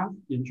don't have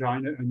in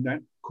China, and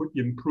that could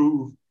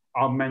improve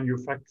our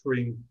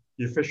manufacturing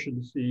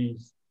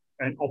efficiencies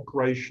and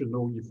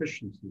operational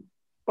efficiency.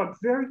 But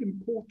very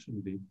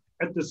importantly,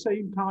 at the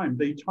same time,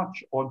 they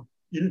touch on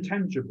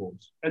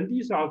intangibles. And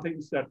these are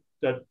things that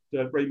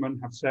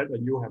Raymond have said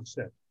and you have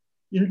said.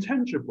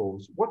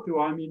 Intangibles, what do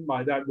I mean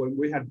by that? When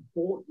we had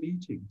board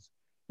meetings,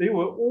 they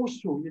were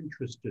also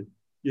interested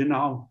in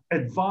our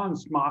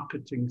advanced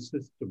marketing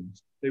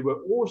systems. They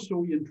were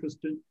also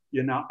interested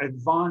in our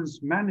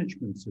advanced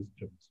management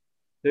systems.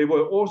 They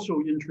were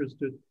also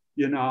interested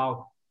in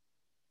our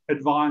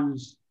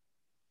advanced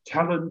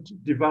talent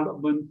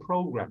development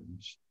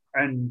programs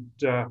and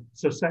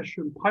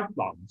succession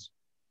pipelines.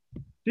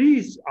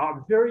 These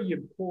are very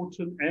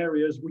important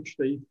areas which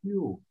they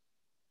feel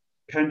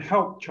can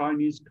help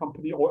Chinese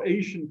companies or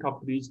Asian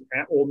companies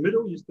or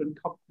Middle Eastern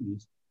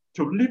companies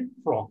to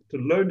leapfrog the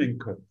learning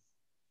curve.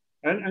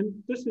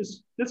 And this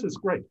is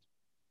great.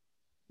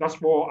 That's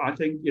why I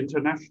think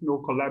international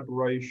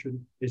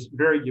collaboration is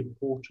very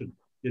important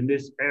in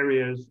these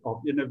areas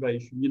of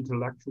innovation,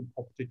 intellectual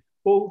property,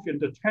 both in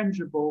the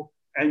tangible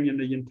and in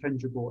the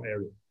intangible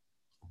area.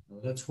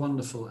 Well, that's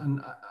wonderful.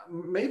 And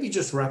maybe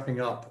just wrapping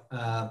up,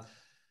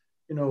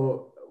 you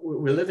know,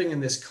 we're living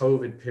in this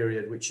COVID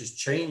period, which is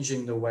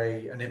changing the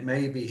way, and it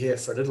may be here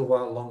for a little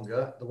while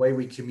longer, the way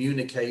we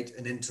communicate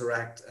and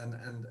interact.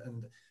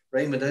 And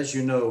Raymond, as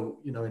you know,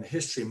 in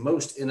history,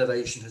 most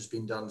innovation has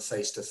been done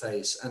face to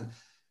face. And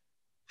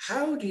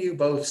how do you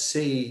both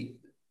see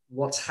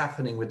what's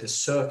happening with this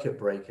circuit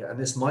breaker? And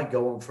this might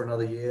go on for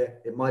another year.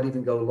 It might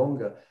even go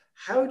longer.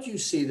 How do you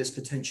see this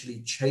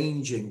potentially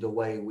changing the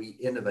way we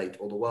innovate,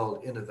 or the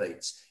world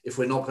innovates, if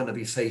we're not going to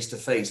be face to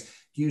face?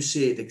 Do you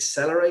see it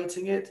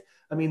accelerating it?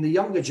 I mean, the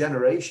younger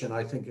generation,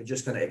 I think, are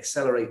just going to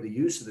accelerate the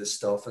use of this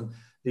stuff. And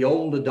the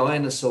older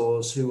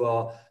dinosaurs who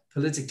are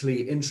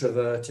politically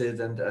introverted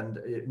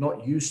and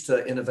not used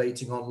to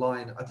innovating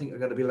online, I think are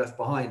going to be left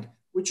behind.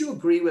 Would you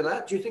agree with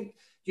that? Do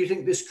you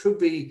think this could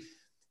be,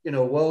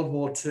 World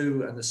War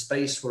II and the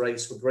space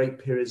race were great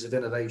periods of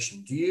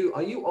innovation?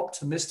 Are you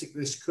optimistic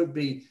this could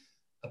be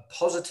a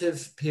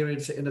positive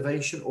period for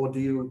innovation, or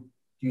do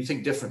you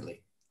think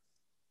differently?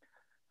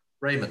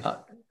 Raymond?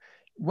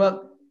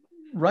 Well,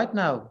 right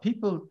now,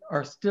 people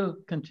are still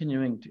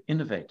continuing to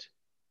innovate.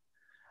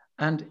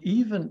 And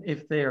even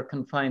if they are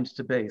confined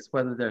to base,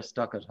 whether they're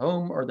stuck at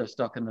home or they're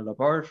stuck in a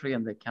laboratory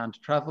and they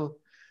can't travel,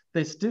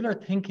 they still are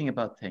thinking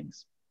about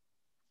things.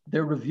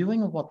 They're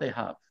reviewing what they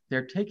have.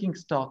 They're taking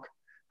stock,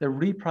 they're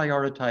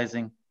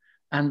reprioritizing,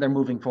 and they're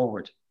moving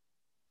forward.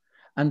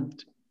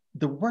 And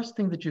the worst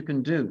thing that you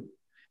can do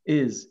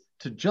is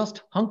to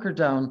just hunker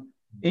down,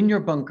 in your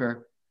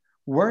bunker,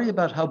 worry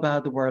about how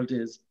bad the world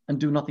is and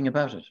do nothing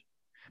about it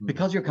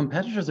because your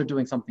competitors are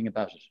doing something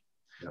about it.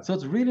 Yeah. So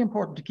it's really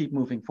important to keep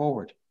moving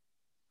forward.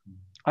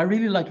 I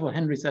really liked what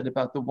Henry said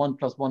about the 1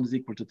 + 1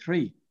 =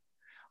 3.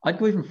 I'd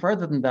go even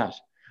further than that.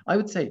 I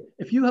would say,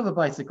 if you have a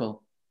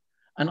bicycle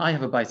and I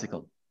have a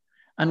bicycle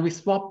and we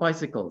swap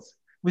bicycles,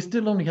 we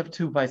still only have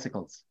 2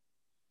 bicycles.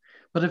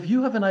 But if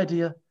you have an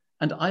idea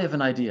and I have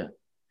an idea,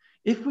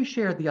 if we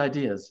share the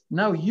ideas,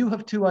 now you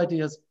have 2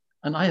 ideas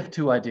and I have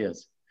 2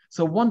 ideas.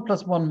 So 1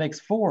 + 1 makes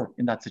 4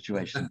 in that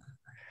situation.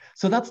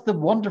 So that's the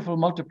wonderful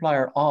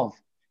multiplier of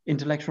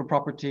intellectual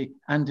property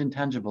and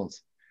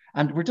intangibles.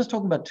 And we're just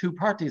talking about 2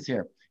 parties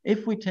here.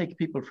 If we take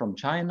people from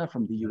China,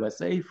 from the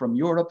USA, from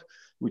Europe,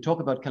 we talk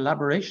about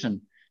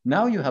collaboration.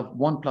 Now you have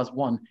 1 +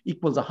 1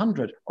 =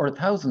 100 or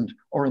 1,000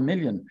 or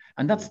 1,000,000.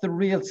 And that's the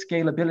real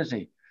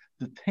scalability.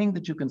 The thing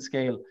that you can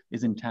scale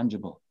is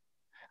intangible.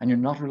 And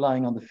you're not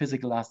relying on the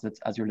physical assets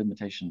as your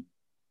limitation.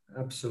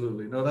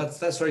 Absolutely. No,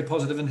 that's very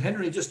positive. And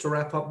Henry, just to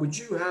wrap up,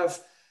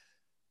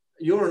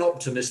 you're an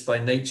optimist by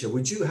nature.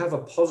 Would you have a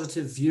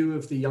positive view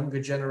of the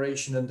younger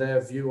generation and their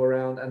view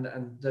around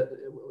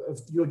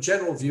your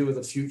general view of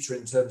the future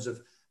in terms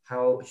of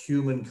how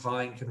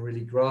humankind can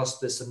really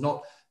grasp this and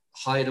not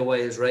hide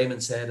away, as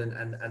Raymond said,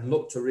 and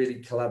look to really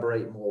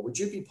collaborate more? Would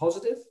you be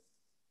positive?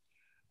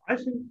 I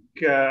think,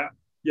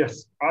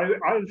 yes,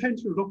 I tend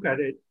to look at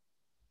it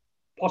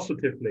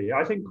positively.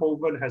 I think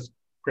COVID has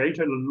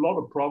created a lot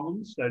of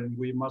problems and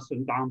we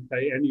mustn't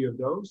downplay any of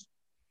those.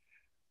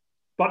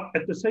 But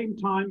at the same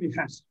time, it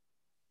has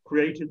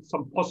created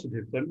some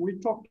positives, and we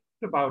talked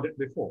about it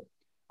before.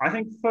 I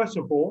think, first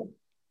of all,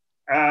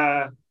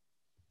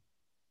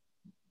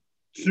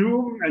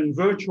 Zoom and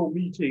virtual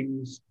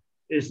meetings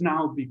is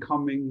now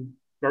becoming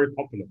very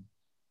popular.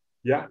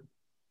 Yeah.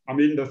 I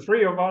mean, the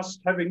 3 of us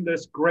having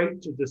this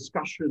great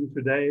discussion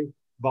today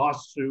via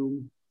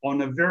Zoom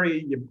on a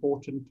very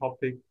important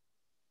topic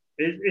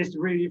is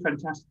really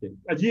fantastic.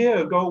 A year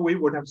ago, we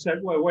would have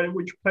said, well,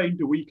 which plane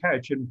do we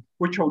catch and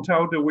which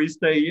hotel do we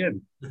stay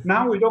in?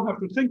 Now we don't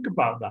have to think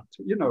about that.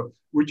 You know,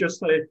 we just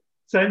say,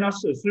 send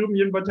us a Zoom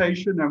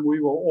invitation and we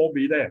will all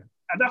be there.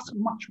 And that's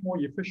much more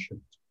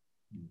efficient.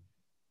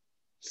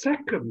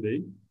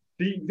 Secondly,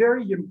 the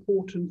very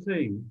important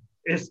thing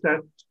is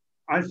that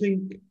I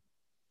think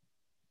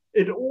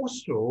it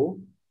also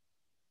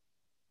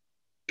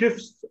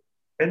gives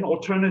an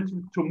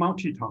alternative to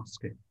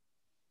multitasking.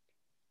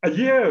 A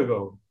year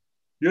ago,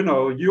 you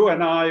know, you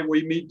and I,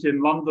 we meet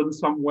in London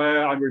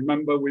somewhere. I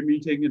remember we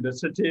meeting in the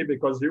city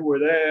because you were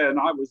there and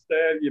I was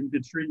there in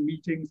between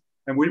meetings,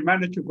 and we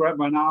managed to grab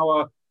an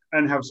hour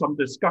and have some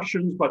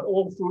discussions. But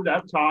all through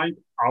that time,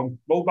 our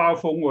mobile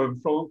phone were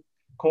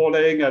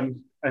calling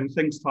and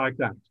things like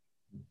that.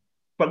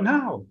 But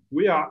now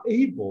we are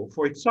able,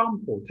 for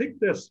example, take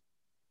this,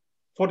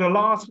 for the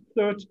last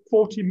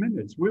 40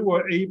 minutes, we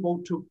were able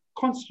to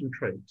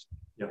concentrate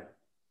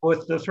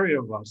with the 3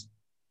 of us.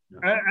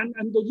 Yeah.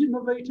 And the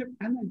innovative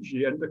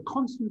energy and the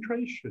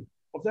concentration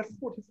of that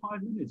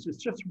 45 minutes is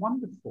just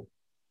wonderful.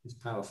 It's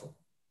powerful.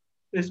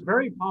 It's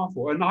very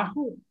powerful. And I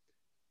hope,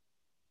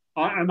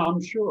 and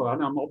I'm sure,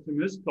 and I'm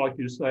optimistic, like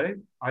you say,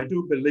 I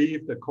do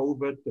believe the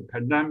COVID, the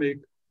pandemic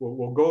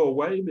will go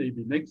away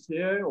maybe next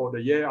year or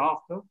the year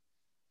after.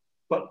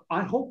 But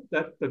I hope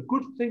that the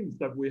good things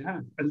that we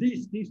have, at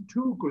least these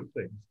 2 good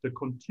things, the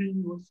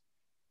continuous,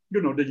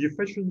 you know, the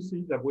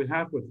efficiency that we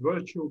have with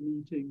virtual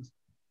meetings,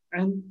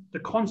 and the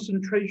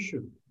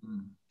concentration,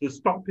 the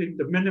stopping,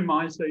 the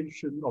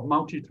minimization of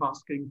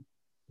multitasking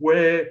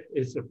where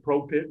it's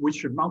appropriate. We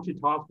should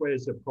multitask where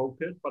it's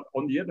appropriate, but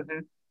on the other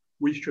hand,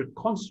 we should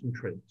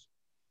concentrate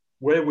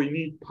where we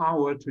need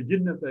power to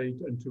innovate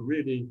and to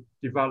really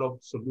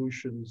develop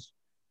solutions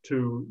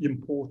to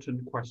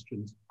important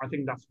questions. I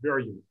think that's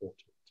very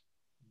important.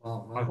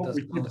 Wow, I hope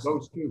we keep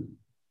those 2.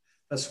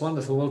 That's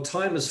wonderful. Well,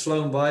 time has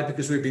flown by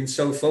because we've been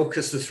so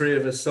focused, the 3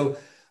 of us. So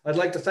I'd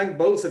like to thank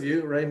both of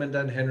you, Raymond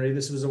and Henry.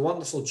 This was a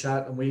wonderful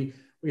chat, and we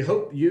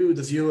hope you,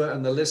 the viewer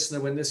and the listener,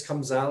 when this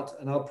comes out,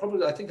 and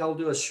I think I'll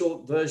do a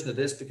short version of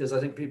this because I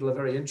think people are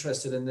very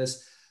interested in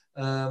this.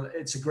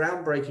 It's a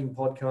groundbreaking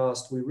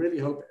podcast. We really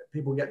hope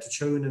people get to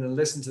tune in and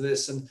listen to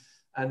this, and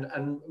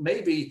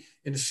maybe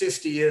in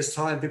 50 years'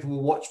 time, people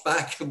will watch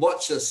back and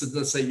watch us and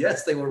they'll say,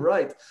 yes, they were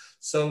right.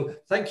 So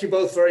thank you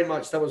both very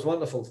much. That was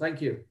wonderful.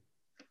 Thank you.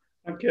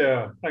 Thank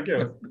you. Thank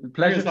you.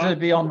 Pleasure to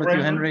be on with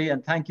you, Henry.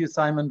 And thank you,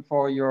 Simon,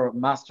 for your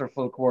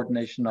masterful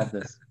coordination of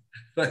this.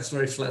 That's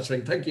very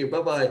flattering. Thank you.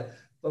 Bye-bye.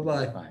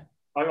 Bye-bye.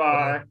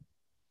 Bye-bye.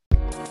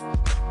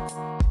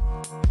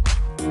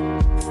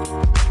 Bye-bye.